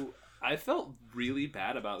 So I felt really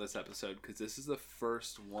bad about this episode because this is the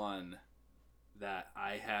first one that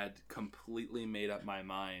I had completely made up my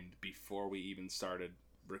mind before we even started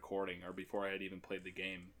recording or before I had even played the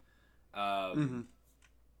game. And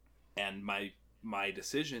my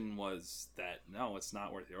decision was that no, it's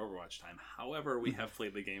not worth your Overwatch time. However, we have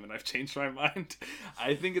played the game and I've changed my mind.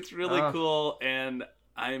 I think it's really cool, and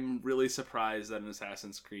I'm really surprised that an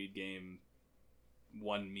Assassin's Creed game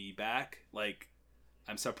won me back. Like,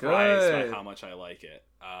 I'm surprised by how much I like it.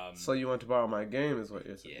 So you want to borrow my game is what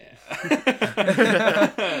you're saying.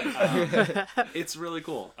 Yeah. It's really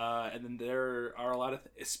cool. And then there are a lot of...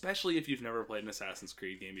 especially if you've never played an Assassin's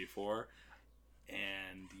Creed game before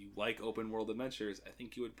and you like open world adventures, I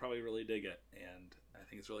think you would probably really dig it. And I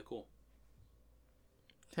think it's really cool.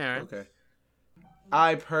 Terrence? Okay.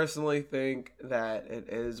 I personally think that it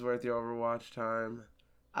is worth your Overwatch time.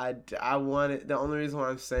 I want it. The only reason why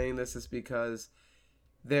I'm saying this is because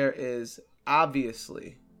there is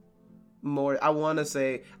obviously more. I want to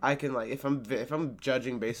say I can, like, if I'm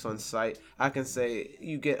judging based on sight, I can say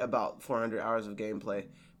you get about 400 hours of gameplay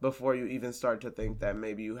before you even start to think that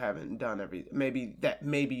maybe you haven't done everything.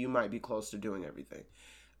 Maybe you might be close to doing everything.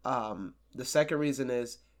 The second reason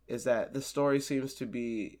is that the story seems to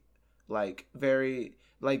be like very,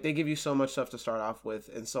 like, they give you so much stuff to start off with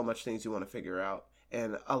and so much things you want to figure out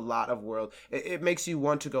and a lot of world. It makes you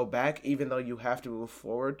want to go back even though you have to move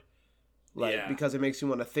forward. Because it makes you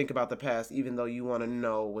want to think about the past even though you want to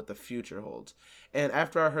know what the future holds. And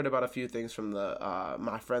after I heard about a few things from the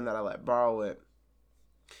my friend that I let borrow it,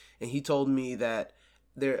 and he told me that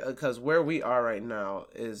because where we are right now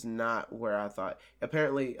is not where I thought.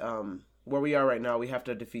 Apparently, where we are right now, we have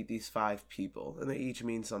to defeat these 5 people, and they each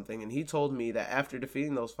mean something. And he told me that after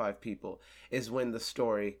defeating those 5 people is when the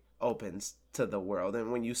story opens to the world,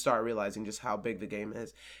 and when you start realizing just how big the game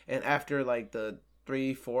is. And after like the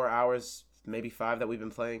 3-4 hours, maybe 5 that we've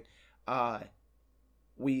been playing,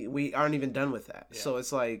 we aren't even done with that. Yeah. So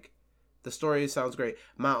it's like the story sounds great.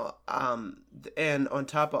 And on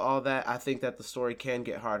top of all that, I think that the story can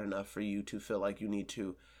get hard enough for you to feel like you need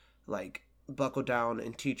to, like, buckle down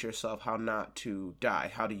and teach yourself how not to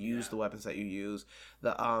die, how to use the weapons that you use.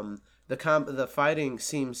 The fighting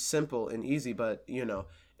seems simple and easy, but you know,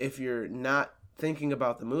 if you're not thinking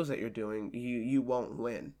about the moves that you're doing, you won't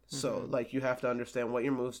win. Mm-hmm. So like, you have to understand what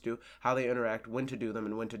your moves do, how they interact, when to do them,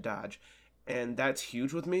 and when to dodge. And that's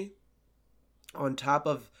huge with me. On top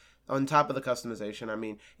of the customization, I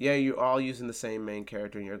mean, yeah, you're all using the same main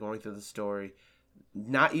character and you're going through the story,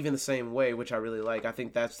 not even the same way, which I really like. I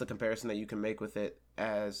think that's the comparison that you can make with it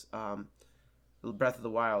as Breath of the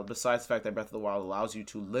Wild, besides the fact that Breath of the Wild allows you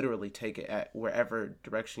to literally take it at wherever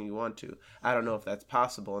direction you want to. I don't know if that's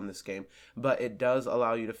possible in this game, but it does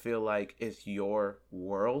allow you to feel like it's your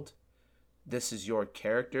world. This is your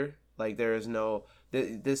character. Like, there is no...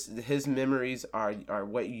 his memories are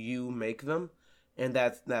what you make them, and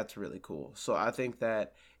that's really cool. So I think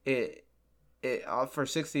that it for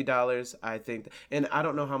 $60, I think, and I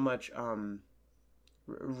don't know how much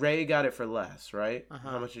Ray got it for less, right?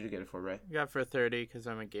 How much did you get it for, Ray? I got it for $30 because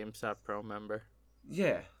I'm a GameStop Pro member.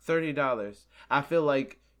 Yeah, $30. I feel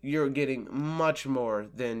like you're getting much more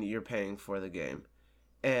than you're paying for the game.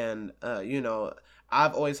 And you know,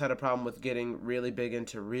 I've always had a problem with getting really big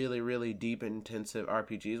into really, really deep, intensive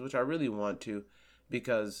RPGs, which I really want to,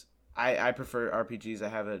 because I prefer RPGs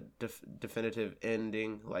that have a definitive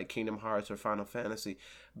ending, like Kingdom Hearts or Final Fantasy.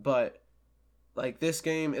 But like, this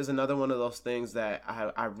game is another one of those things that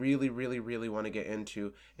I really, really, really want to get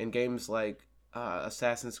into. And games like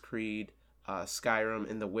Assassin's Creed, Skyrim,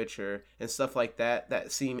 and The Witcher, and stuff like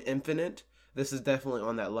that seem infinite. This is definitely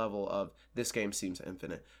on that level of this game seems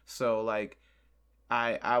infinite. So like,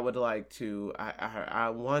 I would like to, I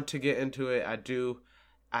want to get into it. I do.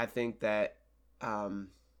 I think that,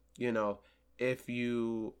 you know, if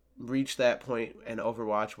you reach that point in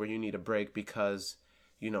Overwatch where you need a break because,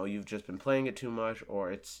 you know, you've just been playing it too much,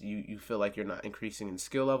 or it's you feel like you're not increasing in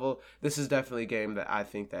skill level, this is definitely a game that I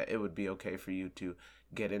think that it would be okay for you to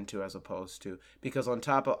get into, as opposed to, because on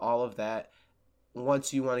top of all of that,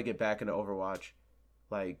 once you want to get back into Overwatch,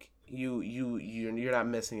 like, you're not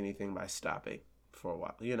missing anything by stopping for a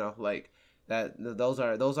while, you know, like that. Those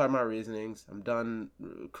are my reasonings. I'm done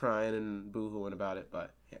crying and boohooing about it,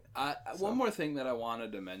 but yeah. One more thing that I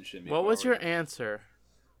wanted to mention. What was your answer?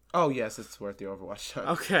 Oh, yes, it's worth the Overwatch time.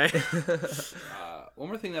 Okay. One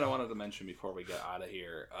more thing that I wanted to mention before we get out of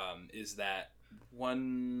here is that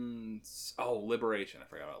Liberation. I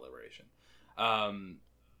forgot about Liberation.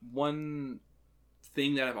 One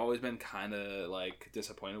thing that I've always been kind of like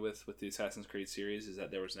disappointed with the Assassin's Creed series is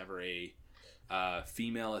that there was never a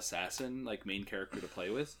female assassin like main character to play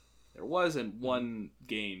with. There was in one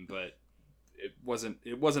game, but it wasn't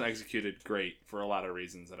executed great for a lot of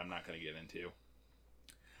reasons that I'm not going to get into.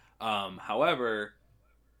 However,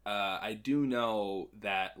 I do know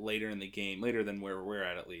that later in the game, later than where we're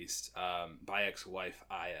at least, Bayek's wife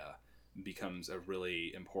Aya becomes a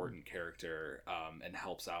really important character and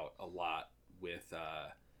helps out a lot with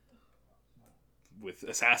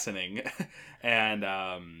assassinating. And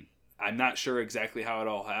I'm not sure exactly how it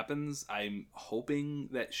all happens. I'm hoping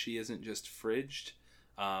that she isn't just fridged.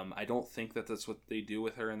 I don't think that that's what they do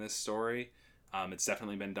with her in this story. It's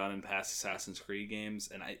definitely been done in past Assassin's Creed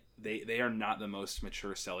games, and they are not the most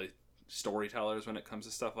mature storytellers when it comes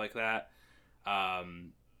to stuff like that.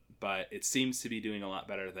 But it seems to be doing a lot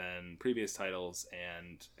better than previous titles,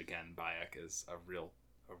 and again, Bayek is a real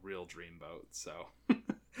dreamboat. So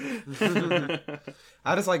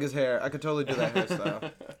I just like his hair. I could totally do that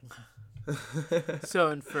hairstyle. So,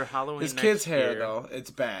 and for Halloween his next kid's hair year, though,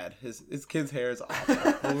 it's bad. His kid's hair is awful.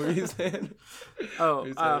 What were you saying?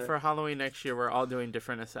 For Halloween next year, we're all doing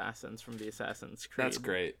different assassins from the Assassin's Creed. That's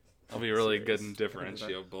great. I'll be really good and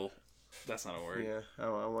differentiable. That's not a word. Yeah,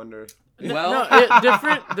 I wonder.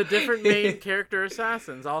 The different main character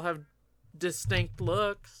assassins all have distinct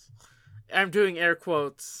looks. I'm doing air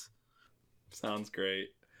quotes. Sounds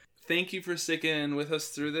great. Thank you for sticking with us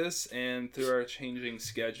through this and through our changing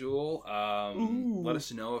schedule. Let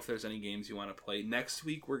us know if there's any games you want to play. Next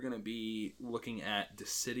week, we're going to be looking at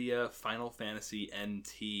Dissidia Final Fantasy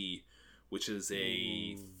NT, which is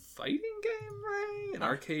a fighting game, right? An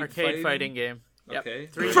arcade fighting game. Yep. Okay.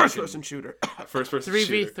 First-person shooter. First-person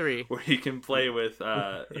 3v3. Where you can play with,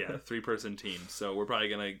 3-person teams. So we're probably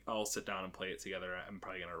going to all sit down and play it together. I'm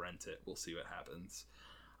probably going to rent it. We'll see what happens.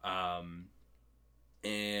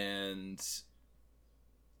 And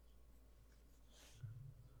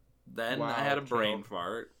then I had a brain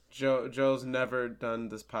fart. Joe's never done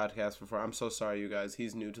this podcast before. I'm so sorry, you guys.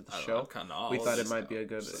 He's new to the show. We thought it might be a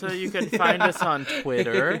good... So you can find us on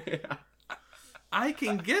Twitter. Yeah. I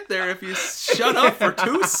can get there if you shut up for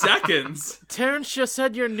 2 seconds. Terrence just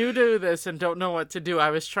said you're new to this and don't know what to do. I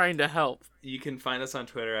was trying to help. You can find us on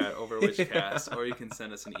Twitter at OverWhich or you can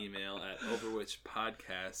send us an email at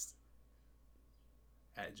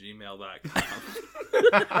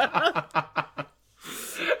overwhichpodcast@gmail.com.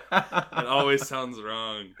 It always sounds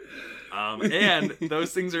wrong. And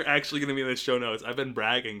those things are actually going to be in the show notes. I've been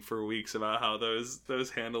bragging for weeks about how those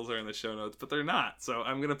handles are in the show notes, but they're not. So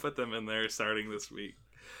I'm going to put them in there starting this week.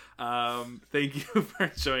 Thank you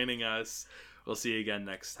for joining us. We'll see you again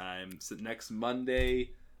next time. So next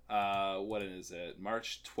Monday, what is it?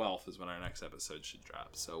 March 12th is when our next episode should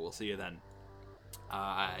drop. So we'll see you then.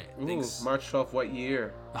 Thanks. March 12th, what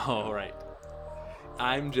year? All right.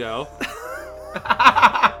 I'm Joe.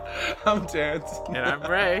 I'm Terrence. And I'm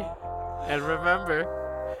Ray. And remember,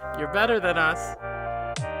 you're better than us.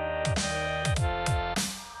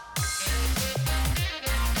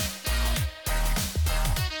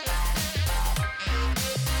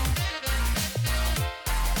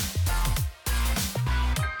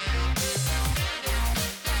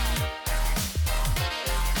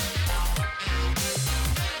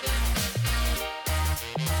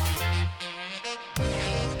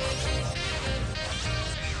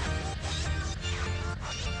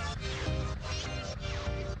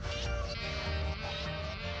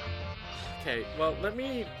 Okay, well,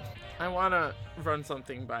 I want to run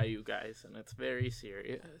something by you guys, and it's very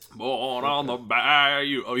serious. Born on the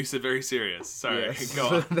bayou. Oh, you said very serious. Sorry. Yes.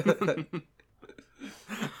 Go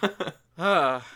on.